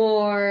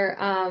more,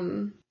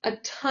 a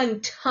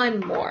ton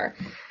more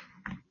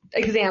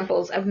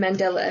examples of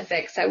Mandela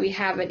effects that we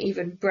haven't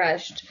even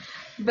brushed.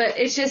 But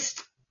it's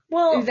just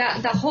Well,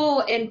 that the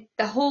whole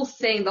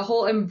thing, the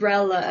whole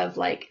umbrella of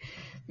like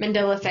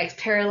Mandela effects,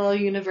 parallel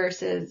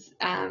universes,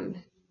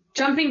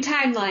 jumping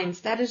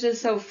timelines, that is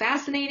just so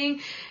fascinating.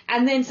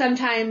 And then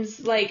sometimes,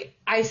 like,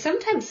 I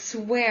sometimes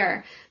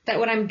swear that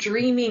when I'm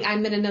dreaming,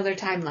 I'm in another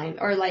timeline,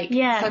 or like,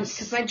 yes.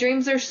 because my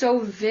dreams are so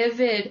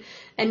vivid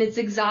and it's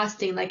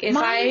exhausting. Like, if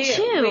Mine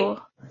too.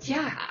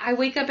 I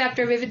wake up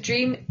after a vivid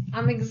dream,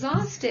 I'm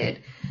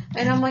exhausted.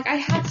 And I'm like, I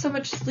had so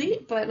much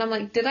sleep, but I'm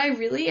like, did I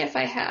really, if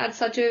I had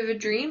such a vivid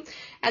dream?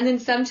 And then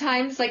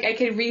sometimes, like, I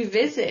could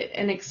revisit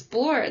and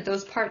explore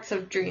those parts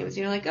of dreams.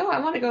 You know, like, oh, I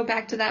want to go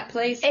back to that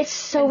place. It's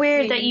so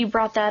weird that you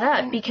brought that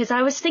up, because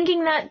I was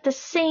thinking that the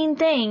same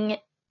thing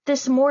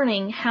this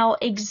morning, how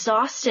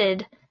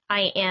exhausted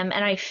I am,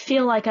 and I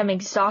feel like I'm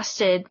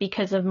exhausted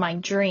because of my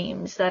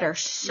dreams that are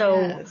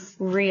so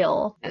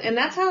real. And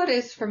that's how it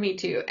is for me,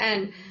 too.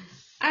 And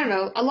I don't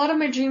know, a lot of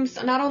my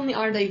dreams, not only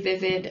are they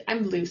vivid,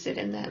 I'm lucid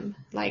in them.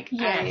 Like,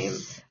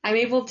 yes. I'm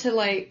able to,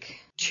 like,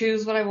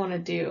 choose what I want to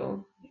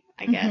do,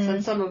 I guess.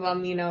 And some of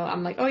them, you know,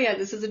 I'm like, oh yeah,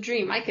 this is a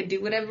dream. I could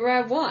do whatever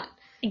I want.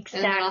 Exactly.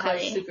 And then I'll have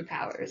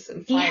superpowers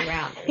and fly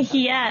around. Or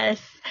yes.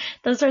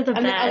 Those are the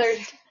best. And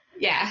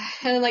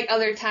then, like,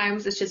 other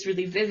times it's just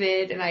really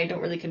vivid and I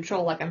don't really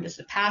control, like, I'm just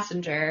a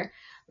passenger.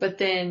 But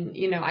then,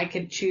 you know, I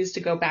could choose to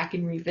go back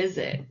and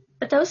revisit.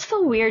 But those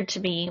feel weird to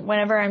me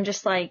whenever I'm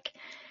just like,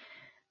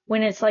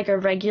 when it's like a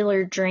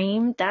regular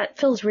dream. That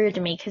feels weird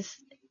to me because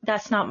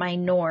that's not my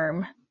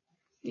norm.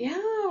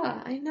 Yeah,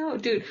 I know.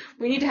 Dude,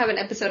 we need to have an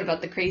episode about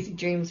the crazy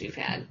dreams we've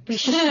had. We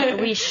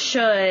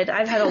should.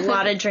 I've had a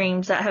lot of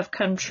dreams that have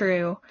come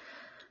true.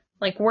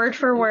 Like, word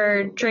for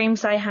word,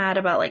 dreams I had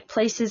about, like,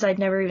 places I'd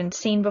never even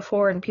seen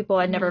before and people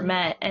I'd never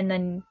met, and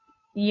then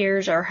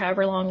years or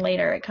however long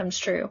later it comes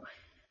true.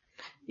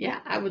 Yeah,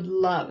 I would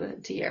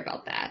love to hear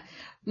about that.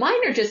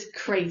 Mine are just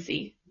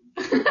crazy.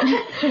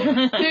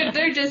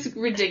 they're just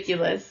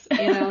ridiculous,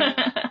 you know?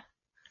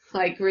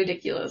 Like,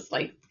 ridiculous.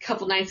 Like, a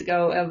couple nights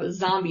ago, I was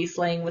zombie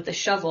slaying with a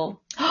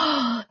shovel.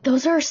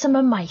 Those are some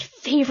of my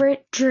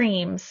favorite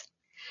dreams.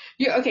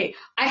 Yeah, okay,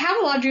 I have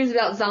a lot of dreams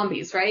about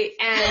zombies, right?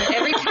 And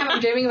every time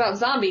I'm dreaming about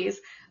zombies,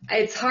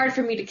 it's hard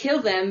for me to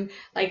kill them.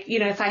 Like, you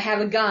know, if I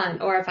have a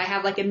gun or if I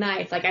have, like, a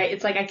knife, like,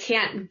 it's like I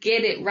can't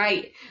get it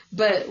right.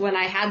 But when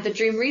I had the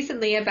dream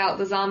recently about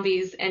the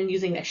zombies and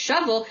using a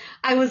shovel,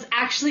 I was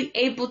actually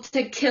able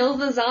to kill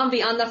the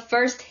zombie on the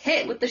first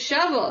hit with the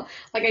shovel.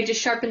 Like, I just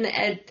sharpened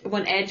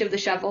one edge of the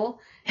shovel,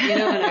 you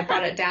know, and I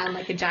brought it down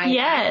like a giant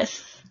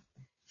axe.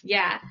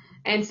 Yeah.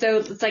 And so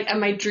it's like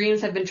my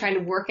dreams have been trying to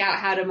work out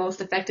how to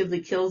most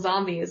effectively kill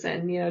zombies.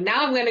 And, you know,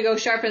 now I'm going to go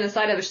sharpen the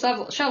side of a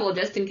shovel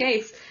just in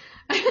case.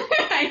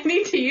 I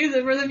need to use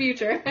it for the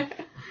future.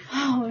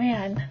 Oh,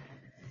 man.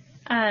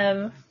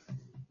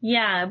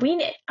 Yeah,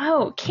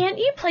 can't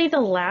you play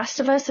The Last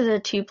of Us as a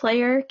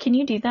 2-player? Can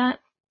you do that?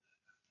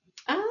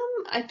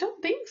 I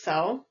don't think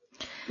so.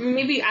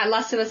 Maybe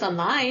Last of Us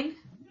Online.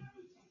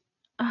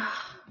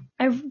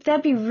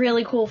 That'd be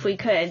really cool if we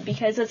could,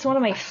 because it's one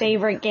of my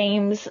favorite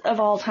games of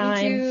all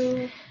time. Me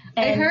too.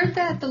 I heard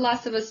that The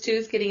Last of Us 2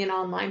 is getting an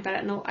online, but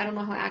I don't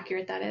know how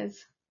accurate that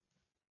is.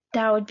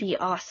 That would be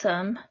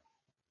awesome.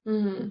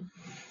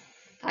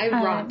 I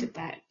rocked at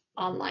that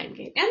online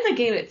game. And the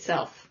game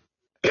itself.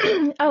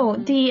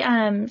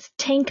 The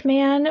Tank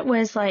Man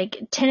was like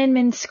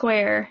Tiananmen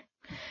Square.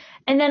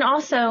 And then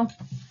also,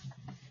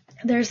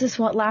 there's this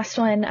last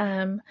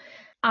one.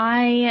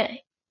 I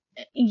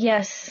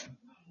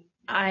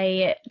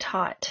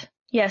taught.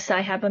 Yes,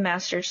 I have a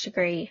master's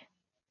degree.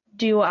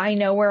 Do I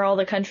know where all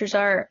the countries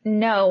are?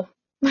 No.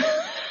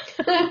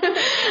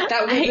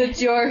 That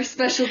wasn't your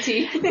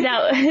specialty.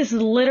 That is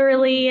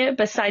literally,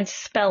 besides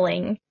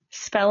spelling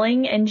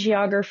and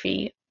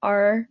geography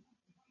are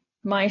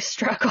my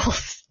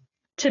struggles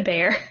to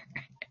bear.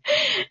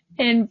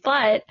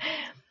 But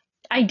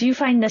I do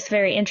find this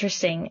very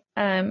interesting.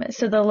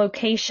 So the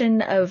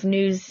location of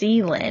New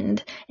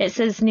Zealand, it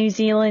says New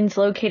Zealand's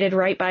located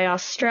right by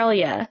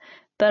Australia,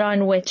 but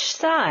on which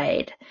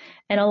side?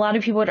 And a lot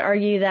of people would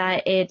argue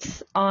that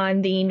it's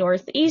on the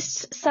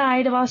northeast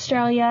side of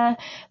Australia,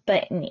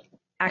 but in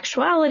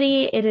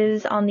actuality, it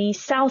is on the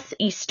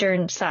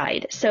southeastern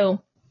side.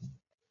 So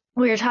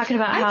we were talking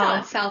about I how...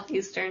 thought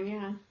southeastern,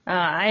 yeah.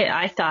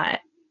 I thought,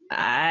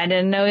 I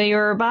didn't know you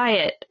were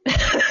by it.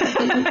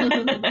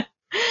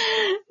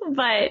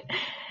 But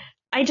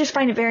I just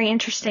find it very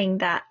interesting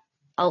that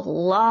a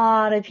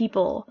lot of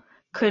people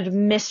could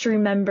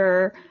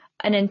misremember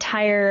an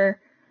entire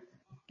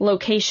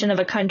location of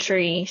a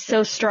country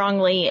so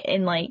strongly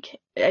and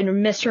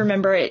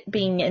misremember it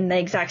being in the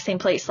exact same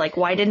place. Like,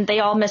 why didn't they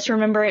all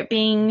misremember it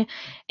being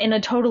in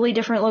a totally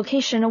different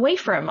location away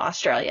from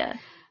Australia?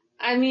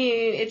 I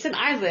mean, it's an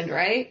island,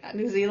 right?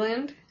 New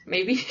Zealand?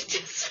 Maybe it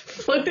just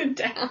floated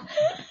down.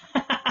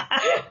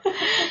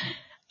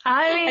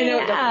 I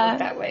know it doesn't work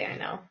that way, I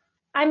know.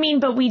 I mean,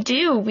 but we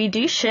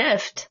do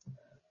shift.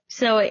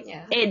 So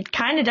it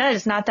kind of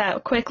does, not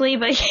that quickly,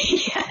 but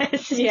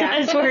yes, it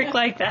does work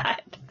like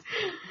that.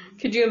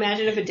 Could you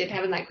imagine if it did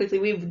happen that quickly?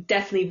 We would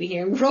definitely be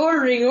hearing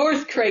roaring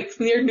earthquakes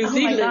near New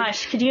Zealand. Oh my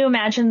gosh, could you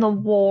imagine the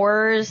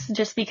wars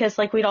just because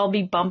we'd all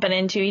be bumping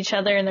into each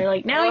other and they're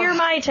like, now you're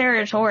my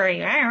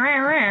territory.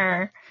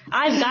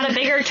 I've got a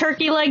bigger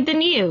turkey leg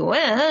than you.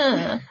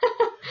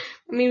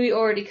 I mean, we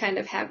already kind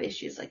of have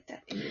issues like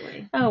that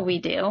anyway. Oh, we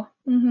do.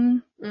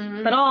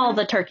 But all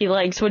the turkey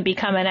legs would be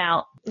coming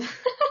out.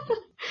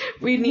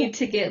 We need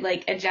to get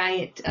a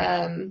giant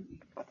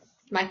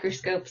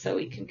microscope so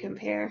we can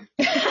compare.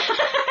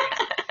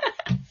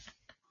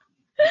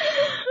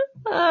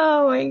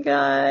 Oh my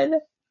god.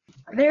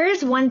 There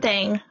is one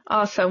thing,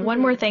 also, one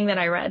more thing that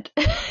I read.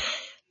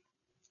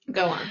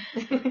 Go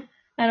on.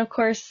 And of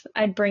course,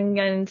 I'd bring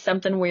in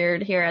something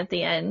weird here at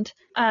the end.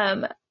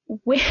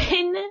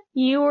 When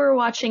you were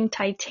watching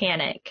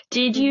Titanic,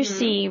 did you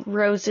see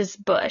Rose's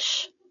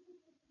bush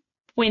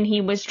when he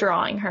was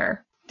drawing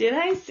her? Did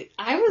I see?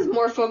 I was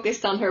more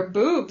focused on her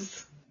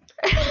boobs.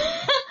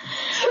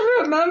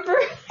 Remember?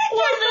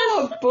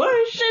 Well, a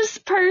bush. This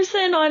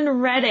person on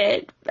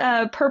Reddit,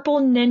 Purple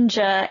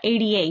Ninja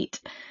 88,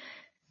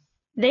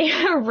 they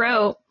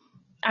wrote,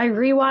 I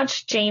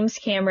rewatched James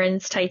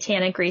Cameron's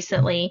Titanic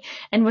recently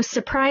and was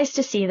surprised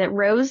to see that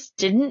Rose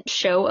didn't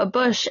show a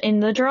bush in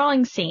the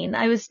drawing scene.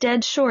 I was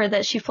dead sure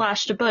that she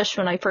flashed a bush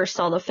when I first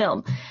saw the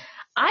film.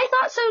 I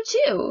thought so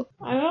too.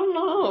 I don't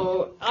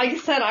know. Like I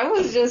said, I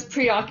was just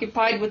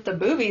preoccupied with the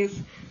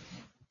boobies.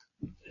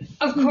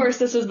 Of course,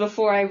 this was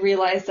before I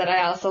realized that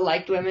I also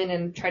liked women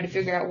and tried to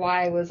figure out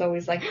why I was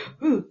always like,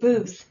 ooh,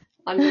 boobs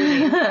on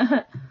movies.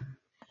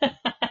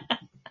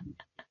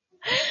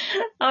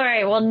 All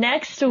right, well,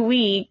 next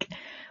week,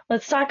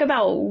 let's talk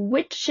about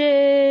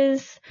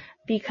witches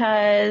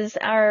because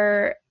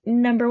our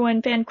number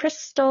one fan,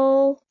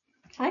 Crystal.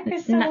 Hi,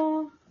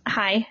 Crystal.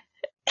 Hi.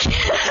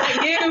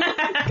 Not you.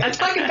 I'm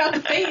talking about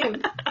the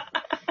fan.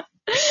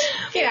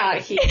 Get out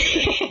of here.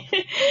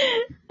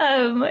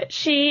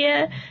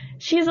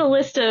 She has a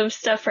list of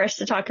stuff for us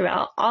to talk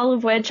about, all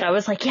of which I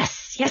was like,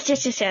 yes.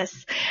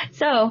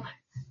 So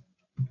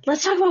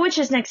let's talk about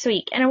witches next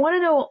week. And I want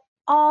to know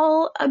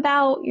all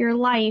about your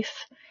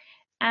life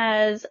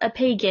as a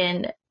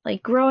pagan,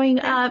 like growing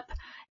up,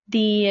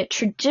 the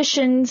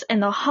traditions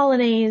and the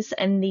holidays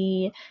and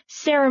the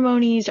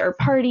ceremonies or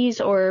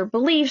parties or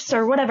beliefs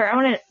or whatever. I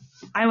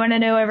want to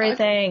know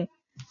everything.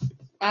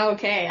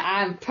 Okay,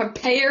 I'm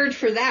prepared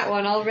for that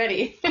one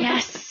already.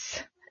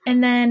 Yes.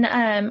 And then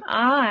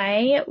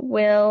I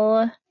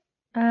will,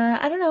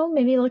 I don't know,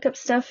 maybe look up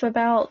stuff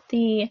about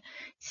the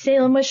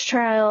Salem witch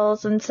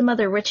trials and some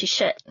other witchy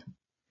shit.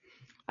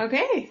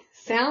 Okay,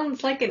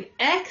 sounds like an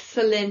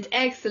excellent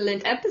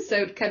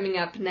episode coming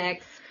up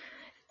next.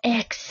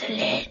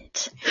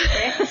 Excellent.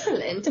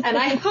 And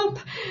I hope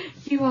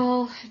you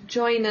all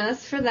join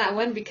us for that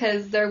one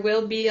because there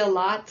will be a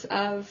lot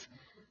of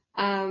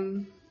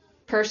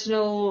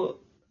personal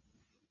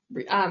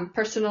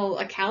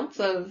accounts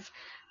of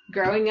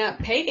growing up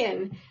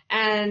pagan,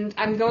 and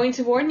I'm going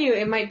to warn you,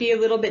 it might be a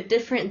little bit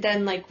different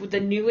than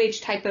the new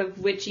age type of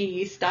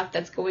witchy stuff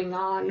that's going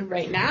on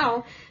right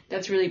now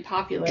that's really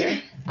popular.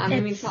 I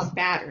mean, it's not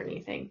bad or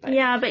anything, but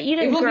yeah, but you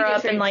didn't grow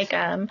up in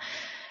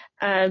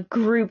a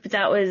group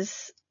that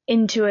was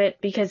into it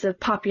because of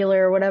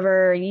popular or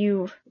whatever.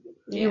 You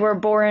were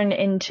born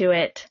into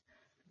it.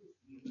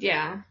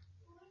 Yeah.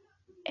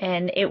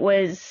 And it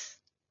was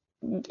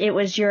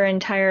your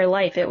entire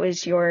life. It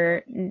was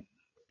your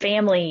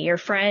family, your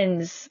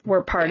friends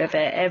were part of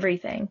it,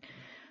 everything.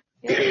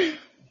 Yeah.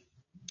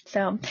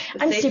 So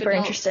I'm super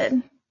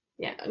interested.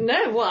 Yeah.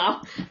 No,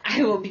 well,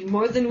 I will be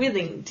more than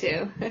willing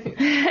to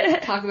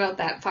talk about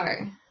that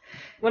part.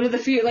 One of the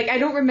few, I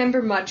don't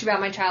remember much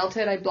about my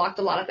childhood. I blocked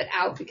a lot of it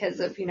out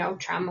because of,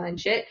 trauma and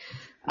shit.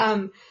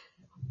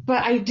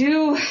 But I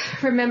do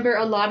remember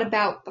a lot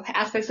about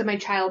aspects of my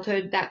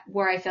childhood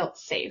where I felt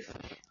safe.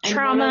 And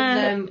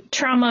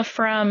trauma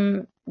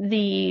from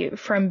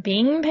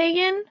being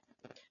pagan?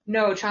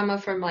 No, trauma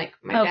from, like,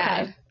 my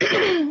dad.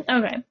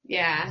 Okay.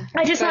 Yeah.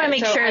 I just want to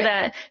make sure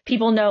that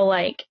people know,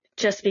 like,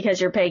 just because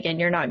you're pagan,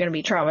 you're not going to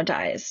be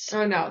traumatized.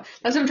 Oh, no.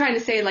 That's what I'm trying to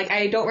say. Like,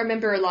 I don't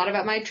remember a lot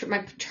about my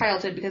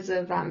childhood because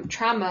of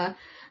trauma,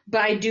 but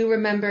I do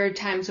remember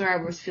times where I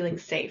was feeling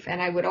safe. And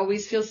I would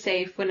always feel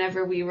safe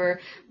whenever we were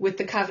with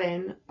the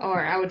coven, or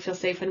I would feel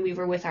safe when we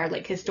were with our,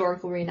 like,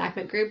 historical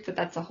reenactment group, but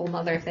that's a whole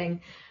nother thing.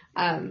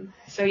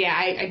 So, yeah,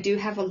 I do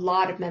have a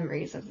lot of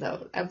memories of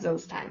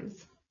those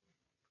times.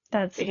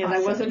 That's because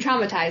awesome. I wasn't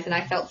traumatized and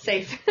I felt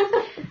safe.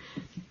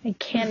 I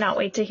cannot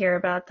wait to hear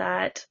about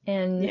that.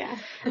 And yeah.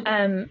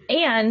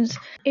 And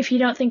if you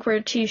don't think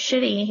we're too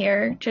shitty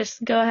here,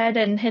 just go ahead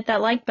and hit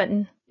that like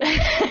button.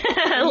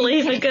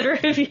 Leave a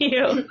good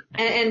review.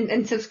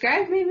 And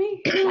subscribe,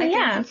 maybe? Like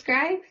and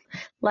subscribe.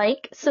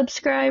 Like,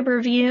 subscribe,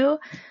 review.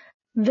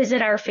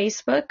 Visit our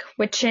Facebook,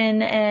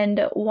 Witchin' and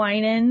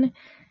Winin'.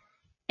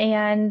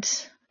 And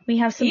we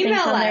have some things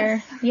on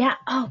there. Yeah.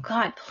 Oh,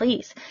 God,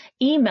 please.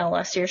 Email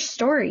us your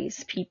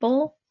stories,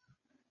 people.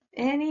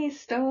 Any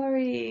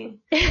story.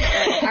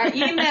 Our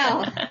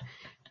email,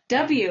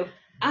 WITCHN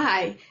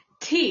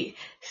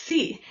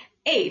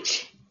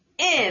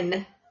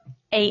AND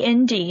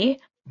WINEN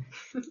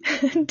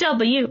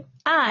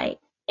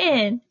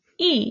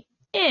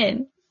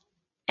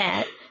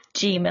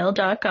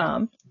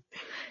 @gmail.com.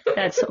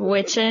 That's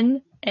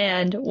witchin'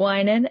 and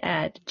winin'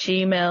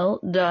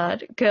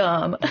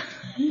 @gmail.com.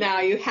 Now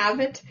you have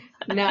it.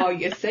 Now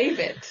you save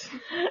it.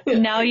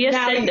 Now you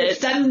send it.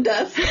 Send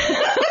us.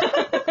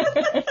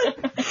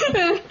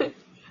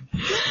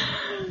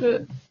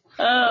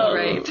 All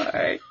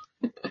right.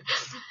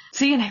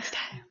 See you next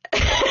time.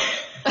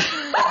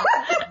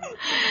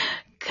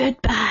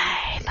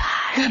 Goodbye.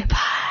 Bye.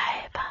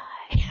 Goodbye. Bye.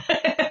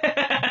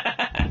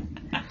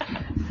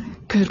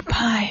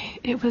 Goodbye.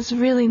 It was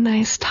really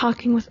nice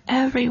talking with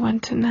everyone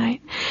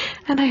tonight,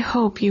 and I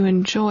hope you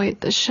enjoyed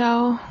the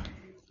show.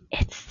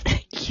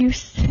 You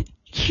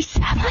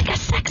sound like a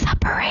sex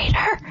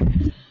operator.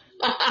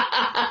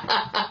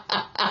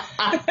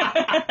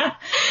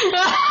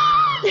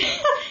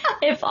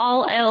 If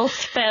all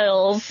else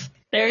fails,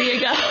 there you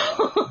go.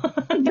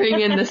 Bring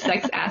in the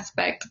sex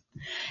aspect.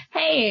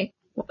 Hey,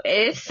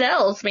 it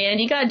sells, man.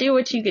 You gotta do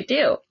what you could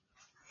do.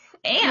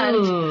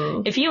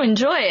 And if you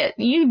enjoy it,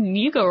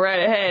 you go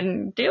right ahead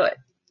and do it.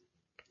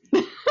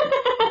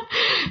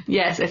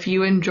 Yes, if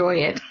you enjoy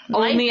it.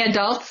 Only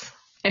adults.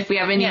 If we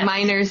have any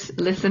minors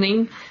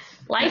listening.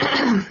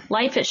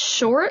 Life is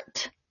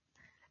short.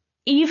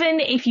 Even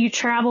if you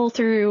travel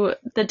through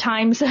the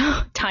time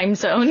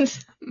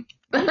zones.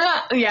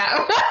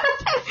 Yeah.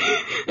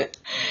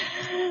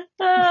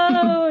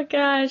 Oh,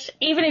 gosh.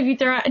 Even if you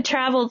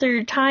travel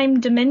through time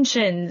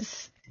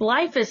dimensions,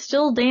 life is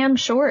still damn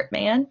short,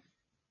 man.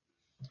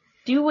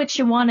 Do what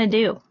you want to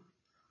do.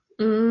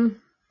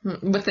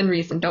 Within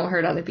reason. Don't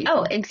hurt other people.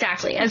 Oh,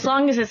 exactly. As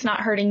long as it's not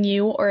hurting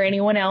you or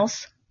anyone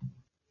else,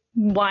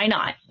 why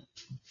not?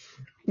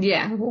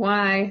 Yeah,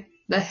 why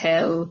the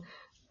hell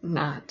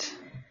not?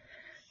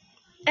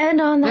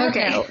 And on that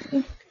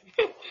note,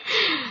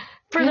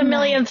 for the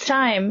millionth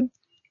time,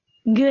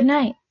 good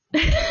night.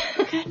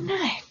 Good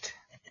night.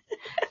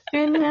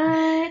 Good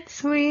night,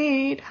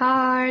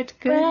 sweetheart.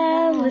 Good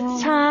night.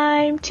 It's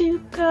time to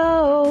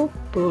go.